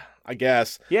 I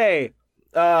guess. Yay.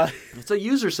 It's a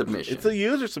user submission. It's a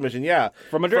user submission, yeah.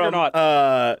 From a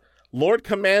Dragonaut. Lord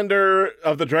Commander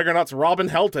of the Dragonauts, Robin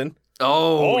Helton.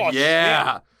 Oh,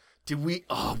 yeah. Did we?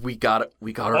 Oh, we got it.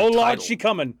 We got her. Oh, a Lord, title. she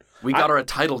coming. We got her a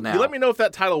title now. You let me know if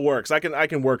that title works. I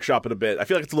can workshop it a bit. I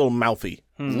feel like it's a little mouthy.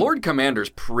 Lord Commander's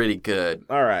pretty good.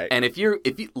 All right. And if you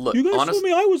look, You guys told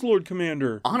me I was Lord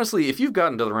Commander. honestly, if you've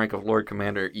gotten to the rank of Lord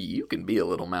Commander, you can be a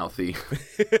little mouthy.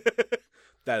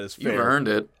 That is fair. You've earned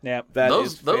it. Yeah. That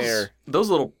is fair. Those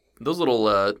little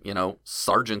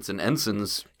sergeants and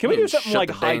ensigns. Can we do shut something like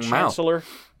the High dang mouth. Chancellor?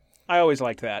 I always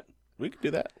liked that. We could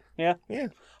do that. Yeah. Yeah.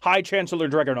 High Chancellor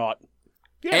Dregonaut.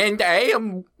 And I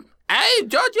am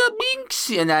Jar Jar Binks,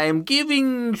 and I am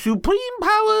giving supreme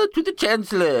power to the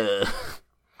Chancellor.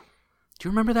 Do you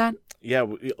remember that? Yeah,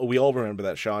 we all remember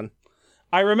that, Sean.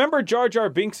 I remember Jar Jar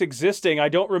Binks existing. I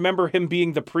don't remember him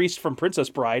being the priest from Princess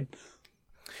Bride.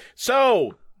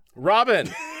 So, Robin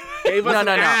gave us an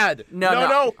ad.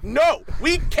 No.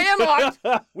 We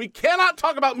cannot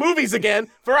talk about movies again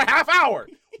for a half hour.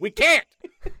 We can't.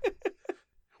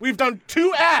 We've done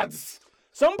 2 ads.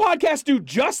 Some podcasts do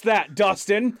just that,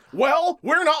 Dustin. Well,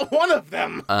 we're not one of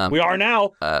them. We are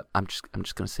now. I'm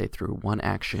just gonna say through one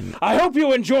action. I hope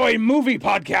you enjoy movie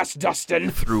podcasts,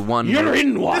 Dustin. Through one. You're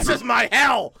in one. This is my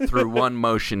hell. Through one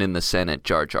motion in the Senate,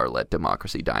 Jar Jar let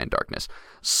democracy die in darkness.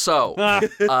 So,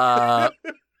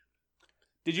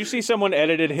 did you see someone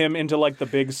edited him into like the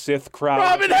big Sith crowd?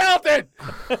 Robin Helton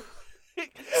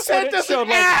sent us showed,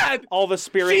 an ad. All the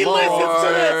spirit. She listens to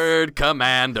this. Lord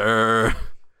Commander.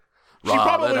 She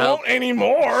probably won't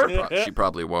anymore. She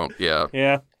probably won't. Yeah.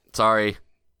 Yeah. Sorry.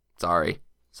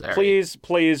 Please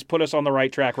put us on the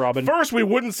right track, Robin. First, we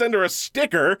wouldn't send her a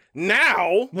sticker.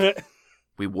 Now,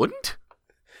 We wouldn't?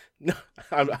 no,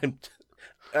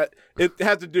 it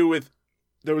had to do with.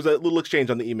 There was a little exchange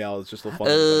on the email. It's just a little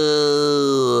fun.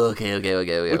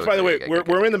 Okay. Which, by the way,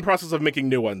 we're in the process of making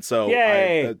new ones. So,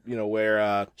 Yay!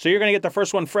 where So you're gonna get the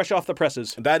first one fresh off the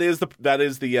presses. that is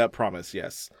the promise.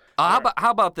 Yes. How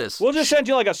about this? We'll just send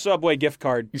you like a Subway gift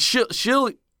card.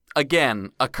 She'll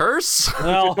again a curse.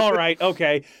 Well, all right,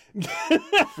 okay,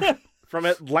 From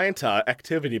Atlanta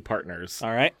Activity Partners. all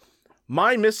right.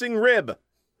 My missing rib.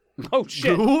 Oh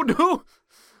shit! No.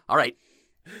 All right.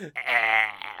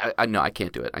 No, I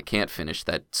can't do it. I can't finish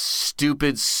that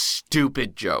stupid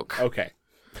joke. Okay.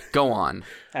 Go on.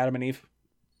 Adam and Eve.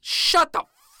 Shut the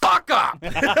fuck up.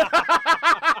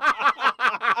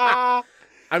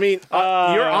 I mean,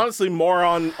 you're honestly more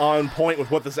on point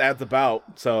with what this ad's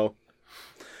about. So,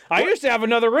 I used to have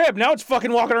another rib. Now it's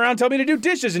fucking walking around telling me to do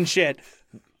dishes and shit.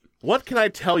 what can I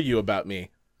tell you about me?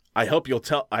 I hope you'll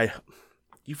tell.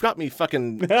 You've got me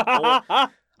fucking.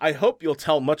 I hope you'll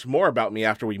tell much more about me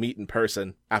after we meet in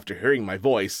person, after hearing my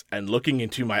voice and looking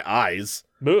into my eyes.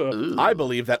 Ugh. I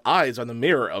believe that eyes are the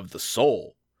mirror of the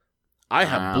soul. I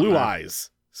have blue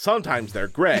eyes. Sometimes they're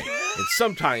gray, and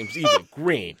sometimes even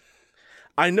green.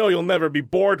 I know you'll never be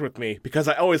bored with me because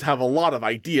I always have a lot of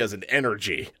ideas and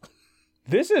energy.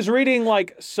 This is reading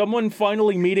like someone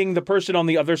finally meeting the person on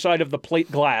the other side of the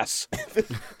plate glass.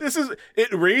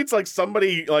 It reads like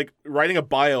somebody like writing a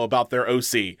bio about their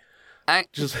OC.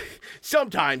 Just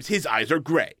sometimes his eyes are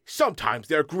gray, sometimes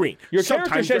they're green. Your sometimes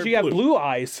character says you have blue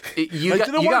eyes. You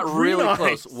didn't got want green really eyes.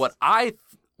 close.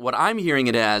 What I'm hearing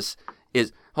it as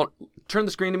is turn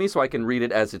the screen to me so I can read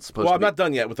it as it's supposed Well, to I'm be. not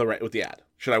done yet with the ad.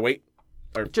 Should I wait?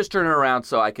 Just turn it around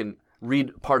so I can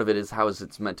read part of it as how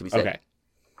it's meant to be said. Okay.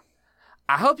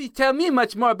 I hope you tell me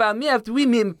much more about me after we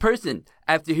meet in person,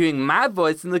 after hearing my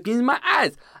voice and looking in my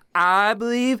eyes. I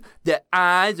believe that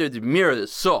eyes are the mirror of the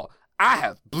soul. I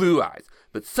have blue eyes,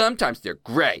 but sometimes they're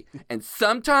gray, and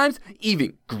sometimes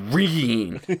even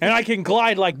green. And I can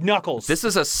glide like Knuckles. This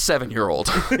is a 7-year-old.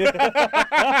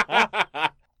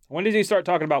 When did he start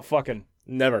talking about fucking?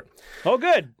 Never. Oh,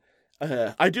 good.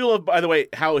 I do love, by the way,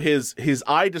 how his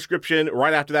eye description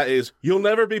right after that is, "You'll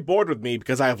never be bored with me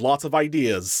because I have lots of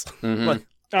ideas." Like,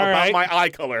 All about right. my eye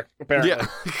color, apparently. Yeah.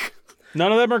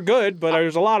 None of them are good, but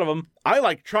there's a lot of them. I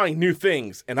like trying new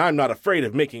things, and I'm not afraid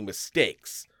of making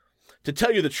mistakes. To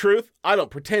tell you the truth, I don't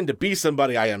pretend to be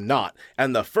somebody I am not,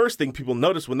 and the first thing people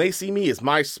notice when they see me is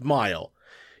my smile.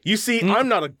 You see, I'm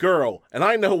not a girl, and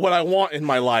I know what I want in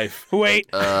my life. Wait.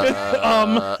 Yeah,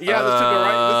 this took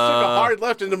a hard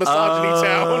left into misogyny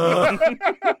town.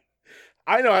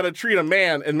 I know how to treat a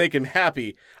man and make him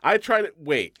happy. I try to...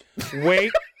 Wait.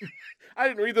 I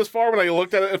didn't read this far when I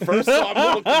looked at it at first, so I'm a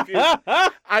little confused.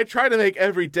 I try to make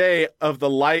every day of the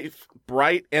life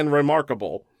bright and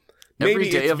remarkable. Every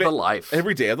day of the life.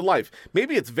 Every day of the life.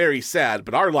 Maybe it's very sad,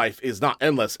 but our life is not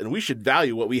endless, and we should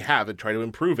value what we have and try to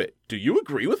improve it. Do you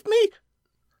agree with me?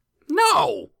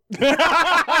 No.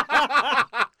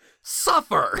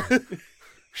 Suffer.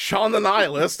 Sean the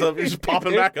Nihilist, he's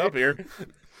popping back up here.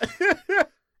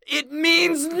 It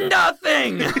means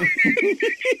nothing.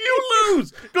 You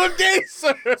lose. Good day,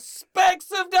 sir.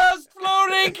 Specks of dust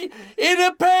floating in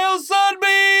a pale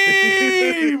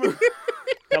sunbeam.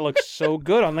 That looks so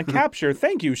good on the capture.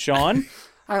 Thank you, Sean.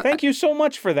 Thank you so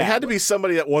much for that. It had to be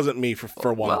somebody that wasn't me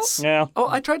for once. Yeah. Oh,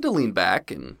 I tried to lean back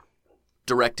and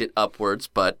direct it upwards,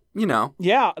 but, you know.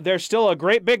 Yeah, there's still a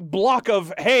great big block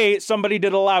of, hey, somebody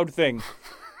did a loud thing.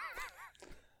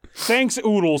 Thanks,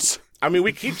 Oodles. I mean,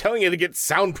 we keep telling you to get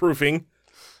soundproofing.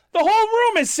 The whole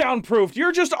room is soundproofed.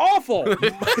 You're just awful.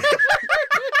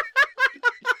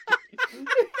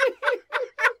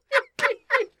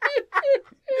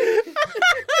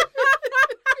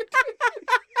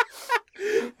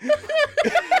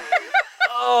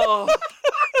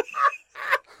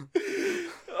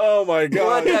 Oh my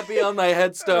God. Let that be on my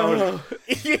headstone.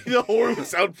 The whole room is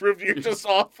soundproofed. You're just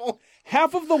awful.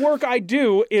 Half of the work I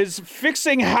do is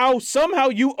fixing how somehow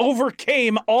you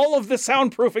overcame all of the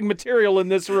soundproofing material in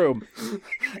this room.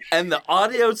 And the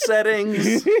audio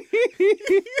settings.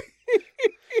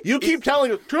 You keep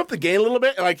telling me, turn up the gain a little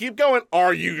bit, and I keep going,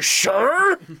 are you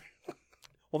sure?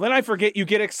 Well, then I forget you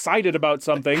get excited about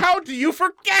something, How do you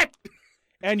forget?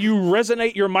 and you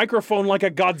resonate your microphone like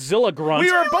a Godzilla grunt.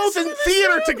 We were both in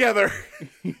theater together.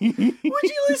 Would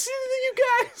you listen to you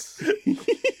guys?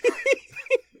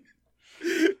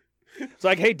 It's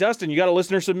like, hey, Dustin, you got a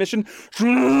listener submission?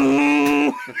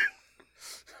 Yes,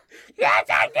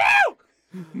 I do!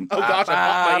 Oh gosh, I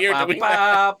popped my ear doing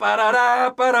that.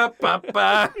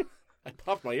 I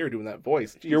popped my ear doing that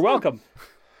voice. Jeez. You're welcome.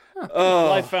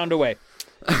 Life found a way.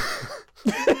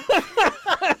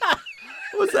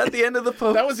 Was that the end of the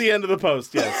post? That was the end of the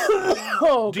post, yes.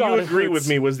 Oh, Do God, you it agree hurts. with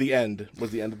me was the end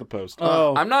of the post?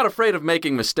 Oh, I'm not afraid of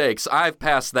making mistakes. I've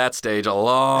passed that stage a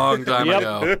long time Yep.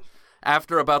 ago.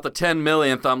 After about the 10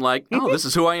 millionth, I'm like, oh, this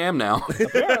is who I am now.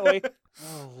 apparently.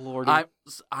 Oh, Lordy.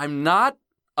 I'm not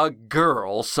a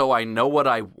girl, so I know what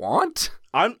I want.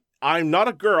 I'm not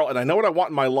a girl, and I know what I want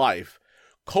in my life.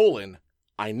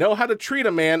 I know how to treat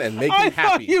a man and make I him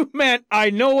thought happy. you meant I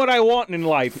know what I want in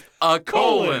life. A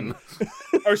colon.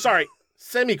 Or sorry,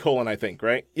 semicolon, I think,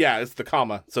 right? Yeah, it's the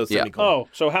comma, so it's Yeah. semicolon. Oh,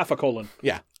 so half a colon.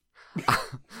 Yeah.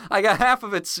 I got half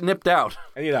of it snipped out.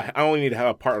 I only need to have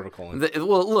a part of a colon.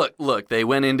 Well, look. They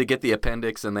went in to get the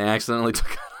appendix, and they accidentally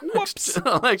took. Whoops.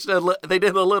 They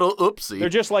did a little oopsie. They're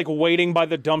just like waiting by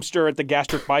the dumpster at the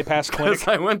gastric bypass clinic. Because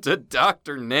I went to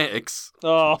Dr. Nick's.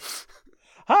 Oh.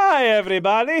 Hi,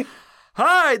 everybody.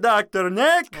 Hi, Dr.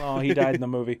 Nick. Oh, he died in the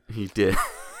movie. He did.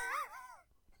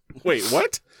 Wait,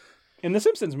 what? In the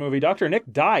Simpsons movie, Dr.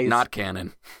 Nick dies. Not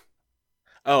canon.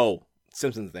 Oh,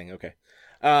 Simpsons thing. Okay.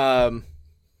 I'm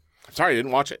sorry, I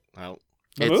didn't watch it. the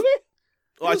It's- movie?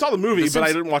 Well, I saw the movie, but I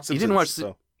didn't watch You Simpsons. didn't watch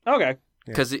so. Okay.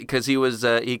 Because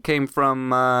he came from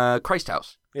Christ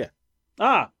House.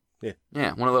 Ah,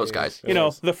 Yeah, one of those guys. you know,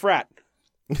 the frat.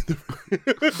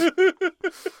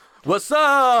 What's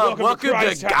up? Welcome to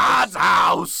Christ God's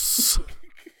house.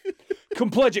 Come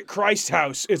pledge at Christ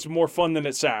House. It's more fun than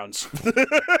it sounds.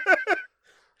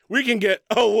 We can get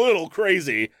a little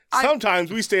crazy.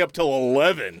 Sometimes we stay up till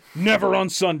 11. Never on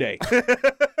Sunday.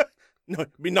 No,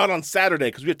 not on Saturday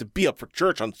because we have to be up for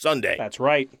church on Sunday. That's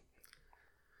right.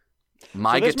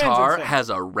 My So this man's guitar insane. has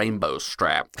a rainbow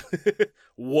strap.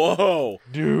 Whoa.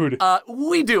 Dude.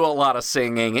 We do a lot of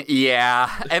singing,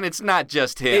 yeah, and it's not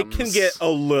just hymns. It can get a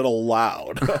little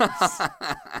loud.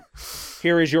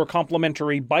 Here is your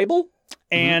complimentary Bible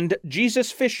and Jesus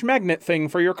fish magnet thing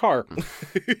for your car.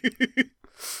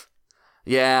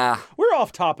 Yeah, We're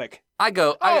off topic.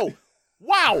 Oh,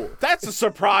 wow. That's a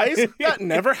surprise. That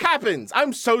never happens.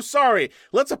 I'm so sorry.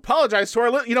 Let's apologize to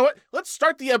our you know what? Let's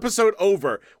start the episode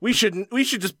over. We should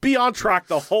just be on track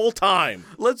the whole time.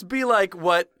 let's be like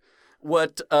what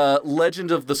Legend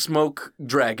of the Smoke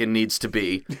Dragon needs to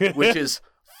be, which is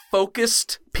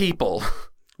focused people.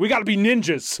 We got to be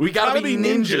ninjas. We gotta Gotta be be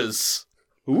ninjas.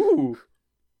 Ooh.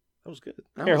 That was good.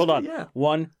 Here, hold on. Yeah.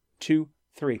 1, 2,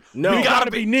 3. No. We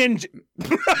gotta be ninja.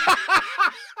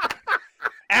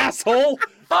 Asshole.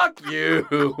 Fuck you.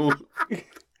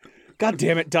 God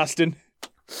damn it, Dustin.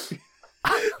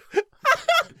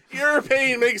 Your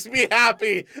pain makes me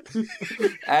happy.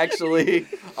 Actually,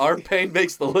 our pain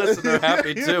makes the listener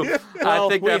happy too. Well, I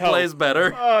think we that hope. plays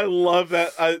better. Oh, I love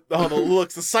that. The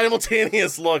looks, the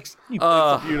simultaneous looks.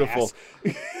 Beautiful.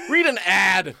 Read an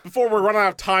ad before we're running out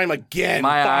of time again.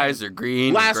 My eyes are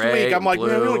green. Last gray, week, I'm like, blue.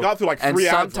 man, we only got through like 3 and ads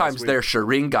last sometimes week. they're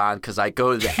Sharingan because I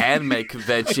go to the anime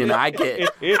convention. I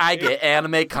get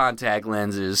anime contact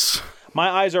lenses. My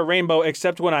eyes are rainbow,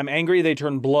 except when I'm angry, they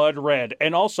turn blood red.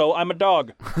 And also, I'm a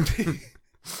dog.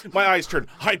 My eyes turn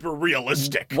hyper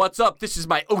realistic. What's up? This is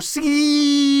my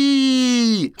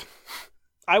OC.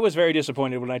 I was very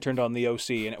disappointed when I turned on the OC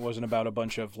and it wasn't about a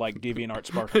bunch of like DeviantArt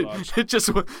Sparkle dogs. It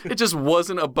just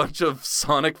wasn't a bunch of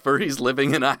Sonic furries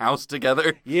living in a house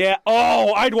together. Yeah.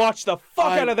 Oh, I'd watch the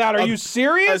fuck out of that. Are you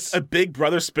serious? A Big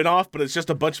Brother spinoff, but it's just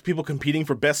a bunch of people competing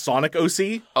for best Sonic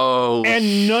OC. Oh,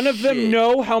 and none of them shit.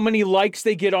 know how many likes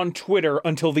they get on Twitter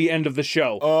until the end of the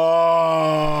show.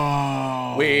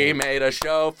 Oh. We made a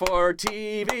show for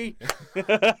TV.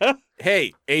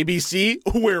 Hey, ABC,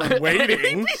 we're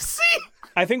waiting. ABC.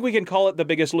 I think we can call it The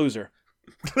Biggest Loser.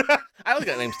 I like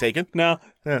that name's taken. No.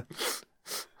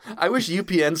 I wish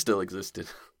UPN still existed.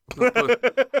 I'd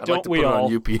like Don't to we put it all?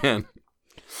 on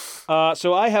UPN.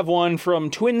 So I have one from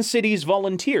Twin Cities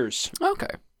Volunteers. Okay.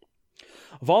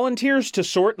 Volunteers to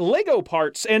sort Lego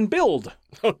parts and build.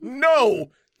 Oh,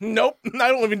 no. Nope. I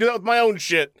don't even do that with my own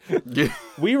shit.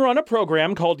 We run a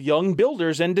program called Young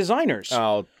Builders and Designers.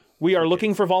 Oh. We are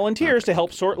looking for volunteers to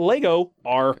help sort Lego,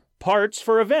 our parts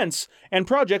for events, and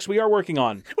projects we are working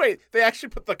on. Wait, they actually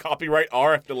put the copyright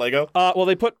R after Lego? Well,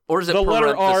 they put Or is it the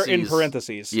letter R in parentheses?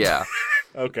 parentheses. Yeah.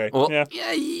 Okay. Well, Yeah.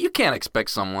 yeah, you can't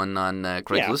expect someone on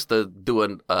Craigslist to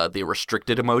do the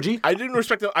restricted emoji. I didn't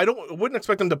respect them. Wouldn't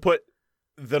expect them to put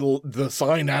the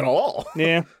sign at all.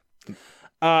 Yeah.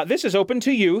 This is open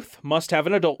to youth, must have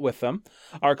an adult with them.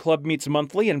 Our club meets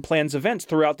monthly and plans events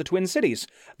throughout the Twin Cities.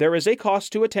 There is a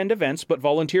cost to attend events, but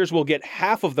volunteers will get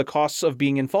half of the costs of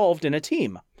being involved in a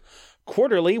team.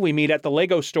 Quarterly, we meet at the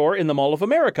Lego store in the Mall of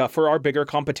America for our bigger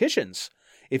competitions.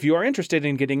 If you are interested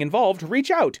in getting involved,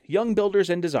 reach out, Young Builders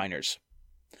and Designers.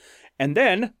 And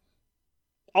then,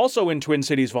 also in Twin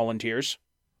Cities Volunteers,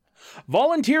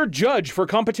 volunteer judge for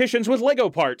competitions with Lego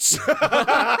parts.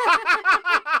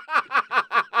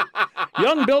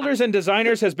 Young Builders and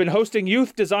Designers has been hosting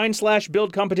youth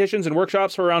design/build competitions and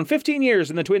workshops for around 15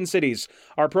 years in the Twin Cities.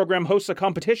 Our program hosts a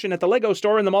competition at the Lego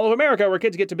store in the Mall of America where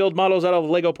kids get to build models out of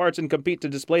Lego parts and compete to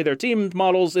display their teamed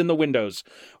models in the windows.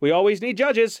 We always need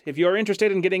judges. If you are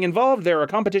interested in getting involved, there are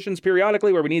competitions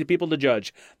periodically where we need people to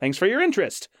judge. Thanks for your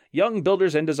interest. Young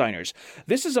Builders and Designers.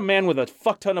 This is a man with a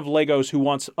fuck ton of Legos who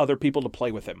wants other people to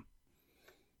play with him.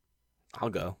 I'll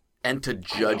go. And to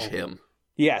judge him.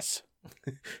 Yes.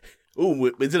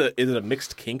 Ooh, is it a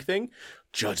mixed kink thing?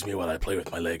 Judge me while I play with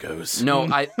my Legos. No,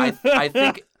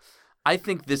 I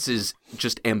think this is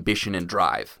just ambition and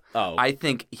drive. Oh. I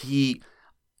think he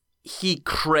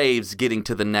craves getting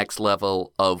to the next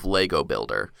level of Lego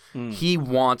builder. He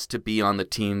wants to be on the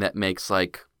team that makes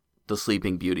like the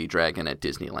Sleeping Beauty dragon at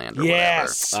Disneyland or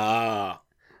Yes. Ah.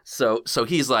 whatever. So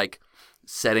he's like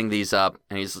setting these up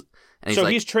and he's So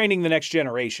like, he's training the next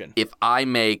generation. if I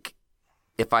make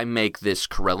this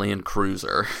Corellian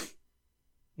cruiser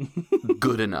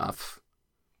good enough,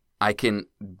 I can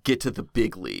get to the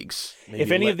big leagues.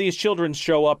 If any of these children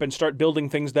show up and start building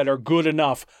things that are good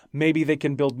enough, maybe they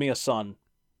can build me a son.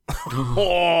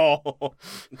 Oh.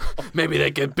 Maybe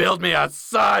they can build me a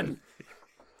son.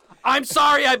 I'm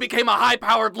sorry I became a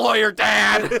high-powered lawyer,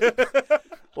 Dad.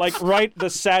 Like, write the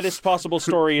saddest possible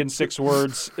story in 6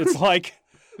 words. It's like,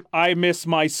 I miss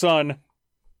my son,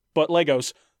 but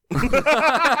Legos. Well,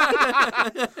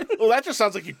 that just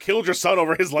sounds like you killed your son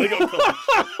over his Lego collection.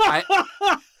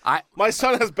 My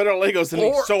son has better Legos than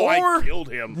me, so I killed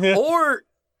him. Or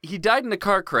he died in a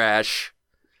car crash.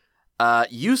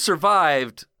 You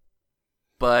survived,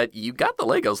 but you got the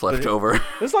Legos left over.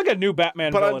 It's like a new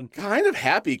Batman But villain. I'm kind of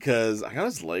happy because I got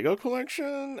his Lego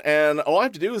collection, and all I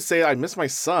have to do is say I miss my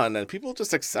son, and people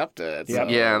just accept it. Yep.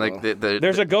 So. Yeah, like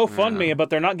There's a GoFundMe, but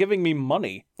they're not giving me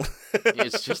money.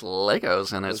 it's just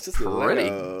Legos, and it's just pretty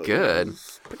Legos. good.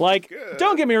 Like,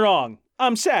 don't get me wrong.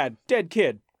 I'm sad. Dead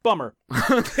kid. Bummer.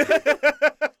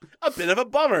 A bit of a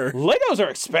bummer. Legos are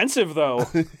expensive, though.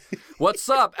 What's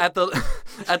up at the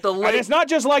And lake? it's not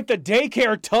just like the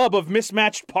daycare tub of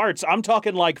mismatched parts. I'm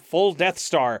talking like full Death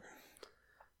Star.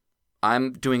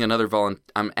 I'm doing another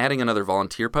I'm adding another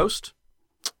volunteer post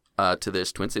to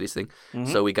this Twin Cities thing.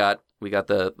 Mm-hmm. So we got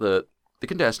the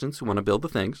contestants who want to build the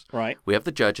things. Right. We have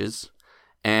the judges,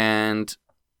 and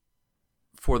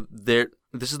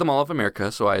this is the Mall of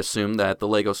America, so I assume that the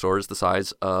Lego store is the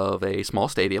size of a small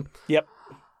stadium. Yep.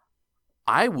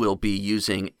 I will be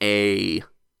using a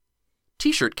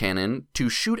T-shirt cannon to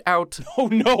shoot out Oh,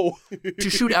 no.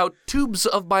 tubes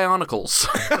of Bionicles.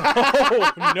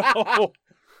 Oh, no.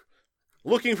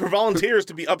 Looking for volunteers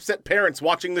to be upset parents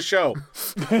watching the show.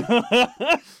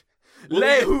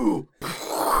 Lehu!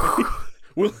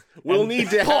 We'll need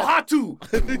to have...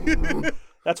 Pohatu!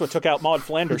 That's what took out Maud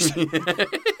Flanders.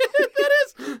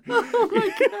 Oh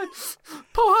my god.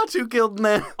 Pohatu killed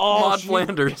Maud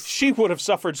Flanders. She would have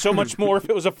suffered so much more if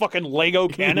it was a fucking Lego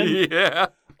cannon. Yeah.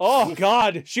 Oh,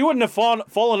 God. She wouldn't have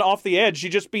fallen off the edge.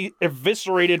 She'd just be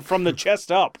eviscerated from the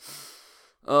chest up.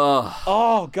 Ugh.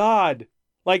 Oh, God.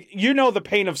 Like, you know the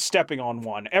pain of stepping on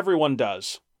one. Everyone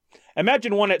does.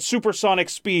 Imagine one at supersonic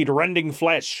speed rending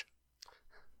flesh.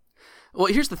 Well,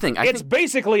 here's the thing. It's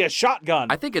basically a shotgun.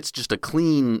 I think it's just a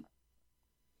clean.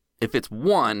 If it's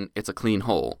one, it's a clean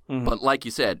hole. Mhm. But like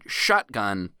you said,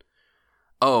 shotgun.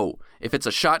 Oh, if it's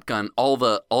a shotgun, all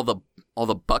the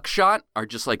buckshot are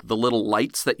just like the little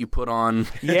lights that you put on.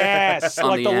 Yes, on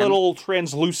like the end. little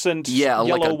translucent yellow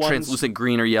like a ones. translucent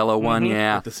green or yellow one.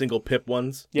 Yeah, The single pip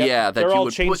ones. Yep. yeah, that They're you all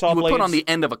would chainsaw put on blades. the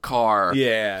end of a car.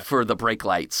 Yeah. For the brake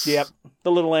lights. Yep,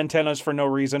 the little antennas for no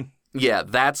reason. Yeah,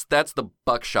 that's the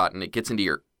buckshot, and it gets into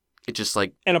your. It just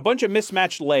like And a bunch of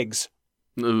mismatched legs.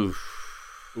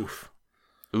 oof,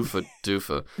 oofa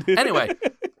doofa. Anyway,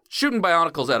 shooting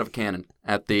bionicles out of a cannon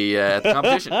at the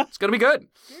competition. It's gonna be good.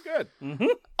 You're good.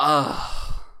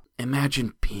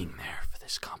 Imagine being there for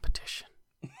this competition.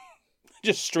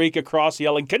 Just streak across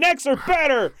yelling, "Connects are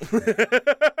better!"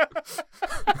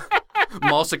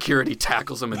 Mall security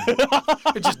tackles him and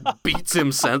it just beats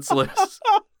him senseless.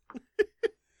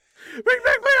 Bring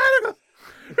back bionicle!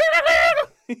 Bring back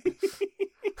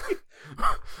bionicle!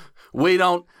 We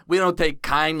don't take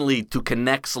kindly to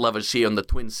Connect's lovers here in the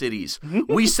Twin Cities.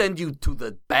 We send you to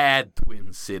the bad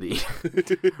Twin City,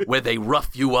 where they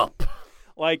rough you up.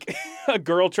 Like, a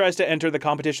girl tries to enter the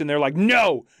competition, they're like,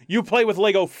 "No, you play with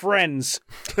Lego friends."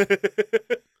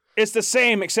 It's the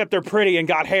same, except they're pretty and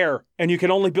got hair, and you can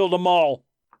only build them all.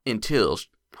 Until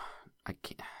I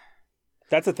can't.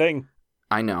 That's a thing.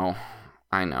 I know.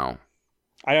 I know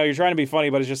you're trying to be funny,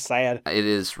 but it's just sad. It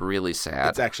is really sad.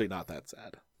 It's actually not that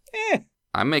sad.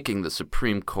 I'm making the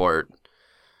Supreme Court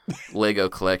Lego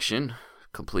collection,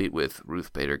 complete with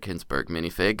Ruth Bader Ginsburg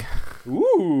minifig.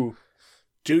 Ooh.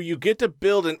 Do you get to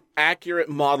build an accurate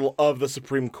model of the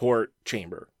Supreme Court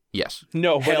chamber? Yes.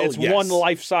 No, but Hell it's yes. one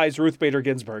life-size Ruth Bader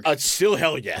Ginsburg. Still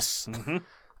hell yes.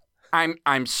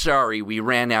 I'm sorry we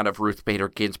ran out of Ruth Bader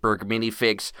Ginsburg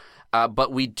minifigs,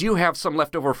 but we do have some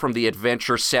left over from the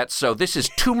adventure set, so this is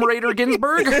Tomb Raider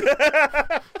Ginsburg.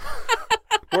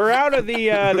 We're out of the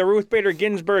Ruth Bader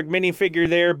Ginsburg minifigure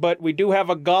there, but we do have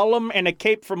a golem and a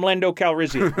cape from Lando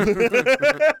Calrissian.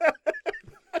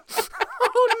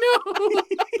 Oh no!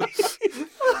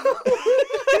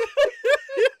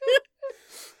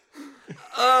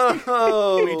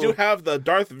 Oh, We do have the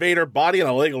Darth Vader body and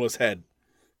a Legolas head.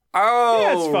 Oh,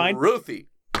 Yeah, it's fine. Ruthie.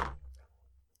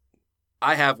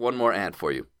 I have one more ad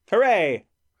for you. Hooray!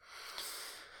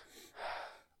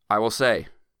 I will say,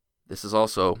 this is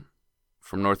also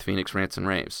from North Phoenix Rants and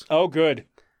Raves, Oh, good.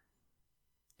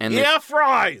 and Yeah,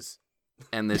 fries!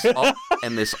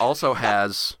 this also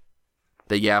has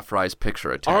the Yeah Fries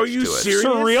picture attached Are you to it. serious?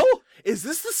 Surreal? Is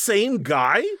this the same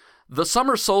guy? The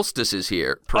summer solstice is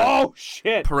here. Oh,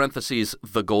 shit. Parentheses,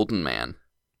 the Golden Man.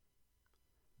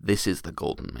 This is the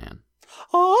Golden Man.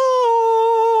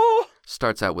 Oh!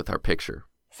 Starts out with our picture.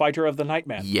 Fighter of the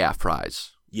Nightman. Yeah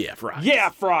Fries. Yeah, fries. Yeah,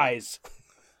 fries.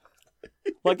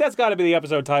 Like, that's got to be the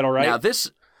episode title, right? Now this,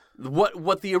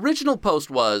 what the original post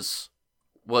was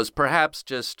perhaps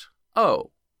just,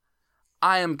 oh,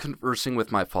 I am conversing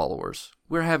with my followers.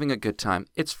 We're having a good time.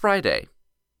 It's Friday.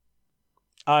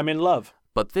 I'm in love.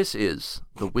 But this is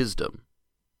the wisdom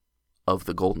of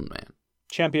the Golden Man.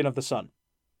 Champion of the Sun.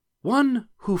 One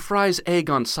who fries egg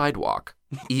on sidewalk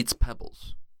eats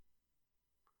pebbles.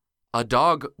 A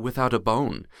dog without a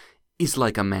bone is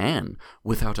like a man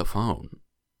without a phone.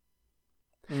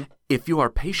 If you are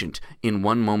patient in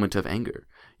one moment of anger,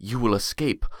 you will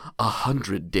escape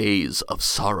 100 days of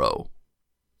sorrow.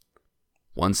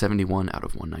 171 out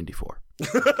of 194.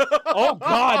 Oh,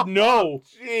 God, no.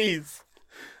 Jeez.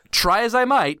 Try as I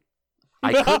might,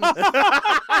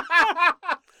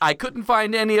 I couldn't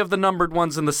find any of the numbered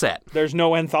ones in the set. There's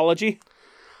no anthology?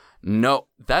 No,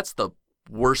 that's the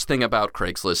worst thing about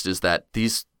Craigslist is that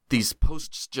these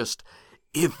posts just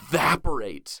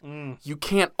evaporate. You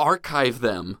can't archive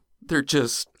them. They're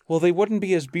just... Well, they wouldn't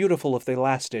be as beautiful if they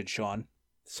lasted, Sean.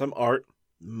 Some art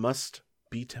must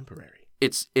be temporary.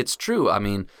 It's true. I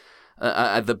mean,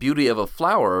 the beauty of a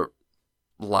flower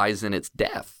lies in its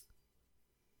death.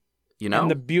 You know?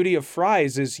 And the beauty of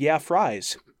fries is, yeah,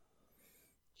 fries.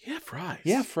 Yeah, fries.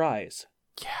 Yeah, fries.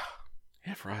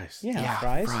 Yeah, fries. Yeah,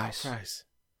 fries. Fries.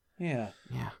 Yeah.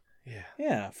 Yeah. Yeah.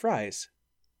 Yeah, fries.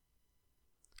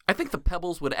 I think the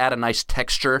pebbles would add a nice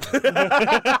texture to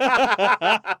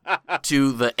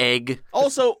the egg.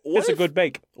 Also, It's a good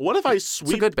bake. What if I It's a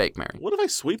sweep? good bake, Mary. What if I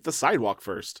sweep the sidewalk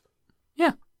first?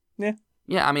 Yeah.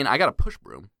 Yeah, I mean, I got a push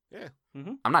broom. Yeah.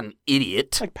 I'm not an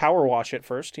idiot. Like power wash it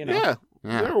first, you know. Yeah.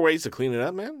 Yeah. There are ways to clean it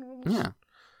up, man. Yeah.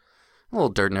 A little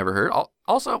dirt never hurt.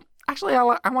 Also, actually, I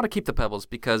want to keep the pebbles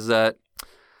because I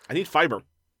need fiber.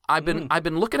 I've been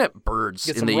looking at birds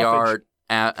Get in some the roughage.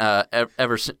 yard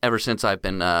ever since I've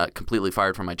been completely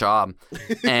fired from my job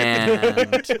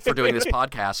and for doing this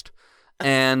podcast.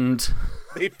 And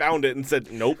They found it and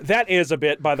said, nope. That is a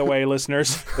bit, by the way,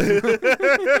 listeners.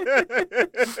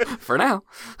 for now,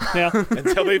 Yeah.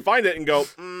 Until they find it and go,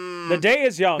 The day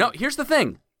is young. no. Here's the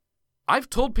thing. I've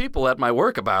told people at my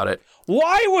work about it.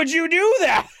 Why would you do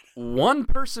that? One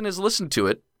person has listened to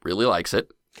it, really likes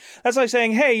it. That's like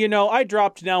saying, hey, I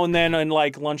dropped now and then in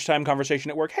like lunchtime conversation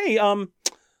at work. Hey,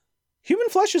 human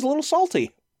flesh is a little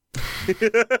salty.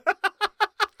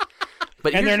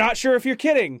 But And they're not sure if you're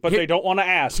kidding, but they don't want to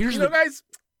ask. Here's you know, guys,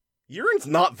 urine's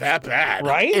not that bad.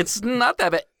 Right? It's not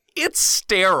that bad. It's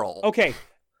sterile. Okay.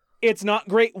 It's not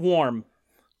great warm.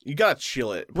 You gotta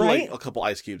chill it. Put Right? like a couple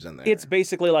ice cubes in there. It's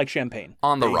basically like champagne.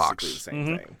 On the basically rocks. the same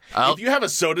thing. I'll- If you have a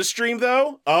soda stream,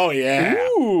 though, oh yeah.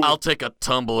 Ooh. I'll take a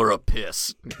tumbler of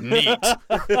piss. Neat.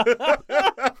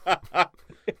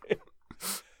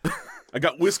 I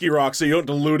got whiskey rock, so you don't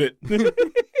dilute it.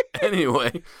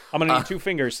 Anyway, I'm going to need 2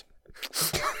 fingers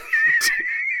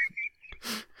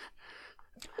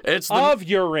it's the of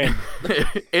urine.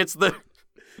 it's the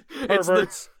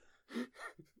Perverts.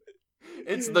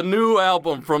 it's the new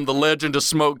album from the Legend of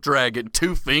Smoke Dragon,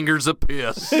 2 Fingers of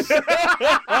Piss.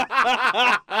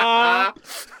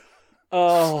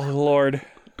 Oh, Lord.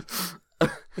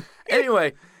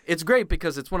 Anyway, it's great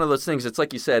because it's one of those things. It's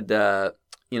like you said,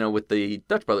 with the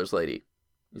Dutch Brothers lady.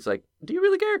 He's like, "Do you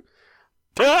really care?"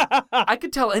 I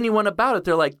could tell anyone about it.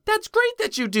 They're like, "That's great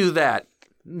that you do that."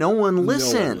 No one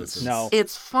listens. No.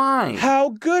 It's fine. How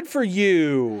good for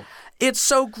you. It's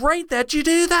so great that you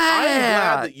do that. I'm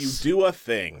glad that you do a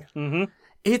thing. Mm-hmm.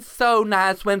 It's so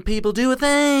nice when people do a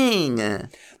thing.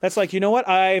 That's like, you know what?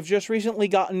 I've just recently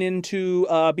gotten into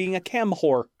being a cam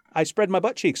whore. I spread my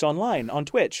butt cheeks online on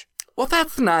Twitch. Well,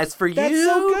 that's nice for That's you.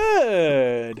 so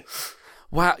good.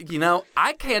 Wow,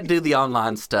 I can't do the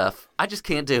online stuff. I just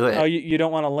can't do it. Oh, you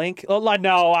don't want a link? Oh,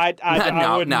 no, I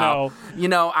wouldn't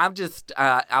know. I'm just.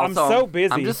 I'm so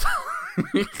busy. I'm just.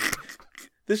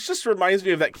 This just reminds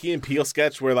me of that Key and Peele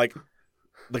sketch where, like,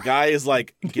 the guy is,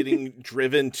 like, getting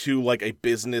driven to, like, a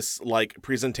business, like,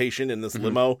 presentation in this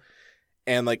limo,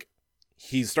 and, like,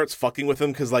 he starts fucking with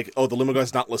him because, like, oh, the limo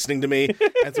guy's not listening to me.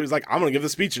 And so he's like, I'm going to give the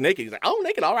speech naked. He's like, oh,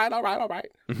 naked. All right.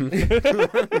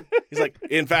 He's like,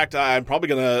 in fact, I'm probably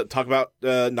going to talk about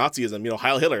Nazism,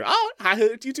 Heil Hitler. Oh, Heil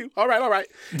Hitler to you too. All right.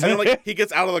 And then, like, he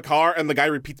gets out of the car and the guy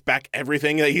repeats back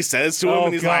everything that he says to him. Oh,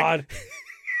 And he's God.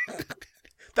 like,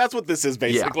 that's what this is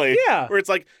basically. Yeah. Where it's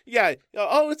like, yeah,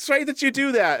 oh, it's right that you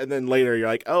do that. And then later you're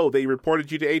like, oh, they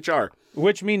reported you to HR.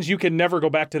 Which means you can never go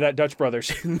back to that Dutch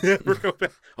Brothers. Never go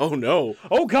back. Oh, no.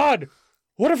 Oh, God.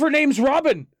 What if her name's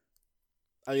Robin?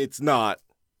 I mean, it's not.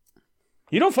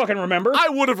 You don't fucking remember. I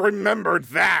would have remembered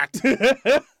that.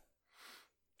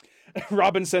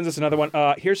 Robin sends us another one.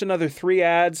 Here's another 3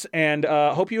 ads, and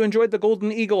hope you enjoyed the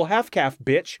Golden Eagle half-calf,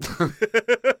 bitch.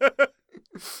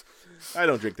 I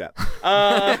don't drink that.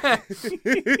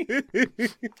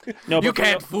 No, You but for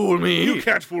can't real- fool me. You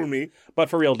can't fool me. But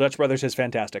for real, Dutch Brothers is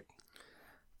fantastic.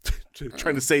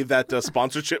 Trying to save that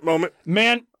sponsorship moment.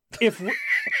 Man,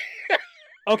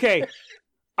 Okay,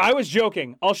 I was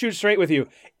joking. I'll shoot straight with you.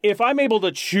 If I'm able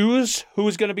to choose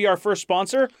who's going to be our first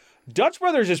sponsor, Dutch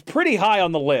Brothers is pretty high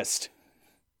on the list.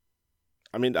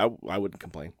 I mean, I wouldn't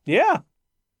complain. Yeah.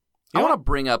 I want to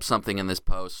bring up something in this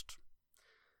post.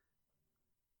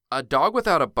 A dog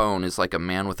without a bone is like a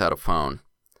man without a phone.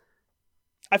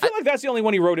 I feel like that's the only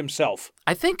one he wrote himself.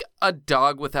 I think a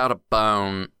dog without a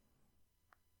bone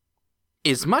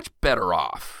is much better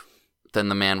off than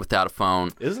the man without a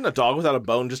phone. Isn't a dog without a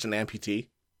bone just an amputee?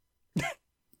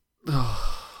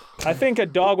 I think a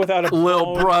dog without a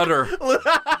Little bone- brother.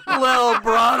 Little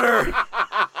brother.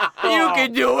 You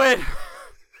can do it.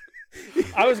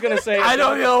 I was going to say... I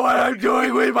don't know what I'm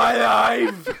doing with my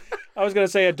life. I was going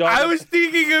to say a dog... I was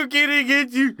thinking of getting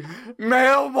into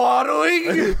male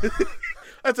modeling.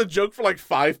 That's a joke for like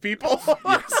 5 people.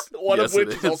 Yes. One Yes, of which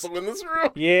it is is. also in this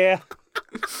room. Yeah,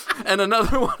 And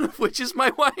another one of which is my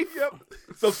wife. Yep.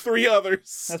 So 3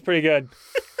 others. that's pretty good.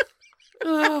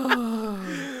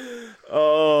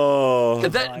 Oh.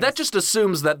 That just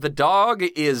assumes that the dog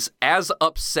is as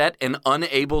upset and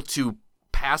unable to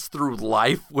pass through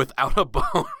life without a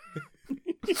bone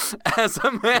as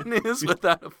a man is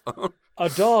without a phone. A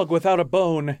dog without a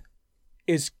bone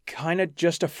is kind of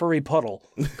just a furry puddle.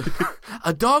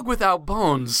 A dog without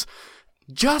bones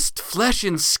Just flesh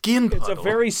and skin puddle. It's a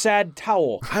very sad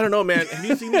towel. I don't know, man. Have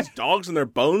you seen these dogs and their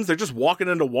bones? They're just walking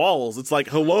into walls. It's like,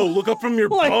 hello, look up from your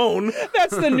bone.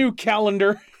 That's the new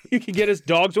calendar. You can get his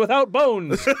dogs without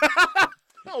bones.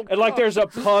 And like there's a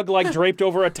pug like draped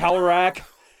over a towel rack.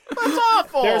 That's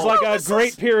awful. There's like a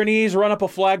Great Pyrenees run up a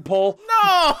flagpole.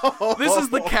 No. This is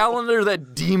the calendar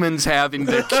that demons have in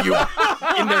their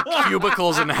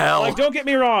cubicles in hell. Like, don't get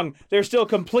me wrong, they're still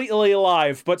completely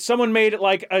alive, but someone made it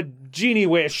like a genie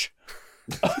wish.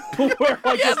 Where,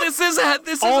 like, yeah, this is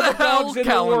all a the hell dogs in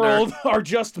calendar. the world are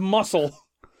just muscle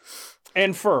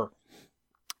and fur.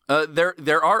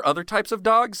 There are other types of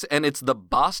dogs, and it's the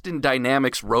Boston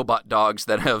Dynamics robot dogs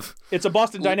that have It's a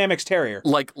Boston Dynamics Terrier.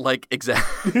 like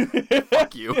exactly.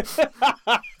 Fuck you.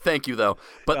 Thank you though.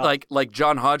 But like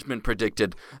John Hodgman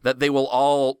predicted that they will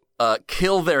all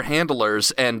kill their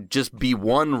handlers and just be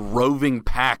one roving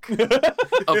pack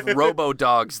of robo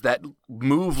dogs that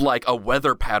move like a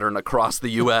weather pattern across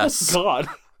the U.S. God.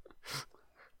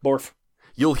 Borf.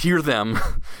 You'll hear them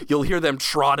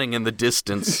trotting in the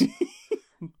distance.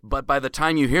 But by the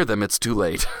time you hear them, it's too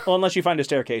late. Well, unless you find a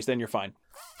staircase, then you're fine.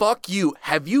 Fuck you.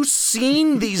 Have you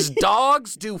seen these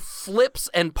dogs do flips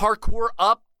and parkour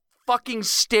up fucking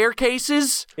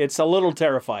staircases? It's a little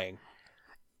terrifying.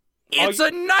 It's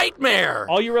a nightmare.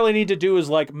 All you really need to do is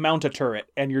like mount a turret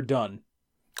and you're done.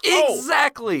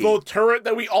 Exactly. The turret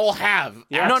that we all have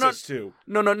access to.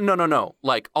 No.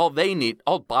 Like all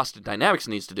Boston Dynamics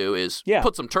needs to do is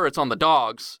put some turrets on the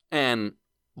dogs and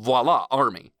voila,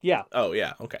 army. Yeah. Oh,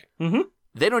 yeah. Okay. Mm-hmm.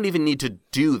 They don't even need to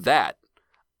do that.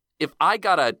 If I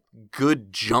got a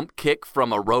good jump kick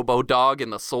from a robo dog in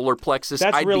the solar plexus,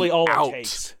 I'd really be all out. it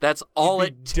takes. That's all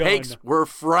it takes. We're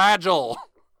fragile.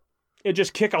 It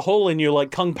just kick a hole in you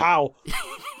like Kung Pao.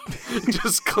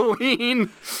 Just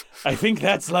clean. I think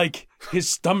that's like his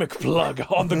stomach plug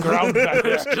on the ground back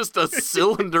there. It's just a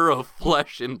cylinder of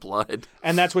flesh and blood.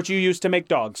 And that's what you use to make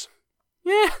dogs.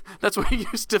 Yeah, that's what you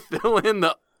used to fill in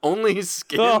the only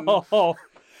skin.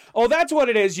 Oh, that's what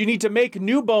it is. You need to make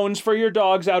new bones for your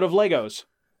dogs out of Legos.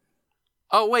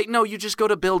 Oh, wait, no, you just go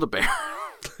to Build-A-Bear.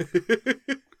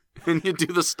 And you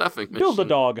do the stuffing mission. Build a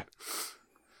dog.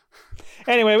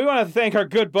 Anyway, we want to thank our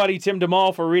good buddy Tim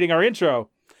DeMall for reading our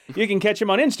intro. You can catch him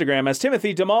on Instagram as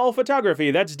Timothy DeMall Photography.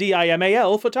 That's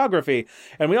DIMAL Photography.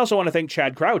 And we also want to thank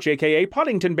Chad Crouch, a.k.a.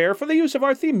 Poddington Bear, for the use of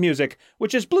our theme music,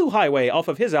 which is Blue Highway off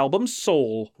of his album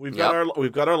Soul. We've got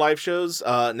our live shows.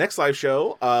 Next live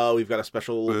show, we've got a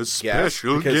special guest. Because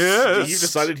Steve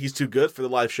decided he's too good for the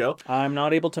live show. I'm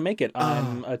not able to make it.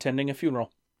 I'm attending a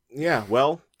funeral. Yeah,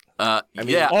 well...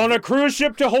 On a cruise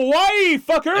ship to Hawaii,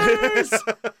 fuckers!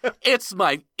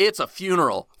 It's a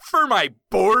funeral for my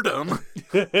boredom.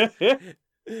 For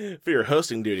your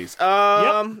hosting duties.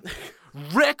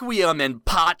 Requiem and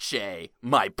Pache,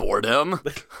 my boredom.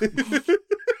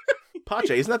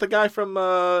 Pache, isn't that the guy from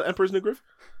Emperor's New Groove?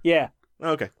 Yeah.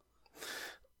 Okay.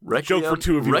 Requiem, joke for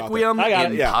two of you. Requiem I got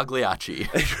and it. Pagliacci.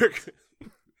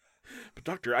 But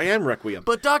Doctor, I am Requiem.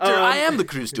 But Doctor, I am the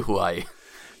cruise to Hawaii.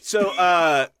 So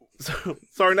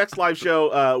our next live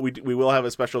show, we will have a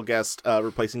special guest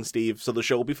replacing Steve, so the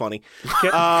show will be funny.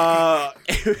 Or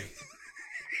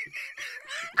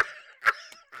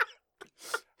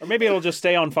maybe it'll just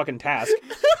stay on fucking task.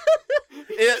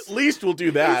 At least we'll do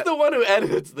that. He's the one who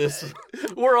edits this.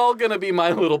 We're all going to be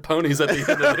My Little Ponies at the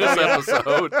end of this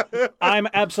episode. I'm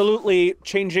absolutely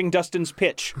changing Dustin's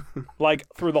pitch, like,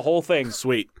 through the whole thing.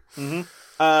 Sweet.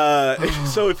 Mm-hmm.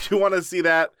 So if you want to see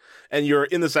that, and you're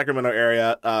in the Sacramento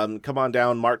area, come on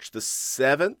down March the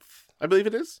 7th, I believe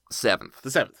it is? 7th. The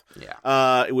 7th.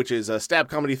 Yeah. Which is a Stab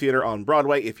Comedy Theater on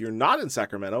Broadway. If you're not in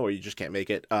Sacramento or you just can't make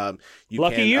it, you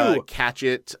Lucky can you. Catch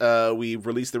it. We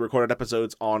release the recorded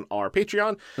episodes on our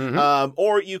Patreon. Mm-hmm.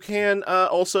 Or you can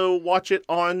also watch it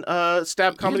on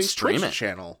Stab Comedy's stream Twitch it.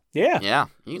 channel. Yeah. Yeah.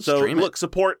 You can So stream look,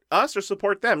 support us or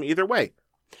support them. Either way.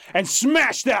 And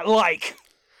smash that like!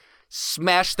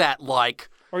 Smash that like.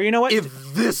 Or you know what?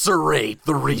 Eviscerate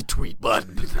the retweet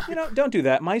button. Don't do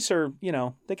that. Mice are,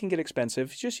 they can get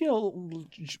expensive. Just,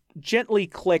 gently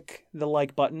click the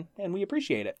like button, and we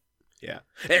appreciate it. Yeah.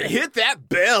 And hit that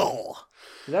bell.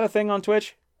 Is that a thing on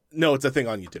Twitch? No, it's a thing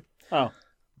on YouTube. Oh.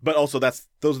 But also, those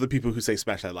are the people who say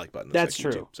smash that like button. That's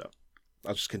like true. YouTube, so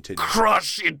I'll just continue.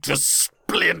 Crush into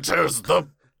splinters the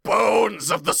bones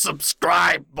of the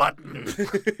subscribe button.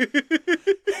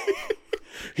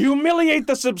 Humiliate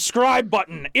the subscribe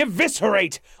button.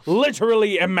 Eviscerate.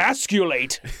 Literally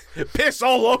emasculate. Piss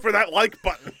all over that like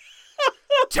button.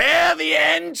 Tear the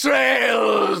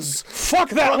entrails.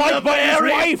 Fuck that like button's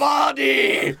very wife.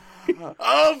 body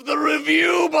of the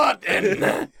review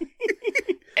button.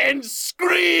 and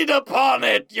screed upon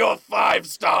it your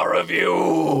 5-star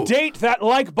review. Date that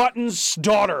like button's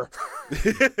daughter.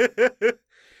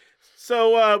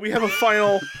 So we have a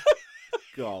final.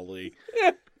 Golly.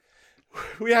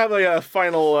 We have a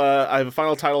final. I have a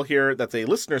final title here. That's a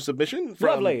listener submission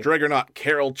from Lovely. Dragonaut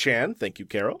Carol Chan. Thank you,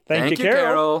 Carol. Thank you,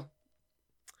 Carol.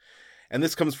 And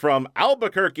this comes from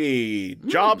Albuquerque.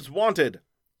 Jobs wanted.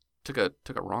 Took a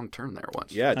wrong turn there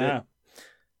once. Yeah, it did. Ah.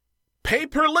 Pay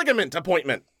per ligament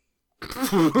appointment.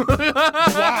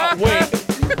 Wow, wait.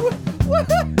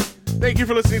 Thank you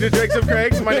for listening to Dregs of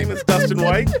Craigs. My name is Dustin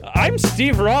White. I'm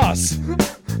Steve Ross.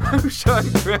 I'm Sean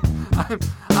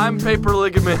I'm paper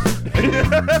ligament.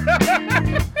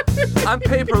 I'm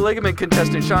paper ligament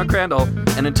contestant Sean Crandall.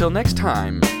 And until next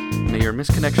time, may your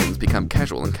misconnections become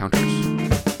casual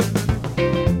encounters.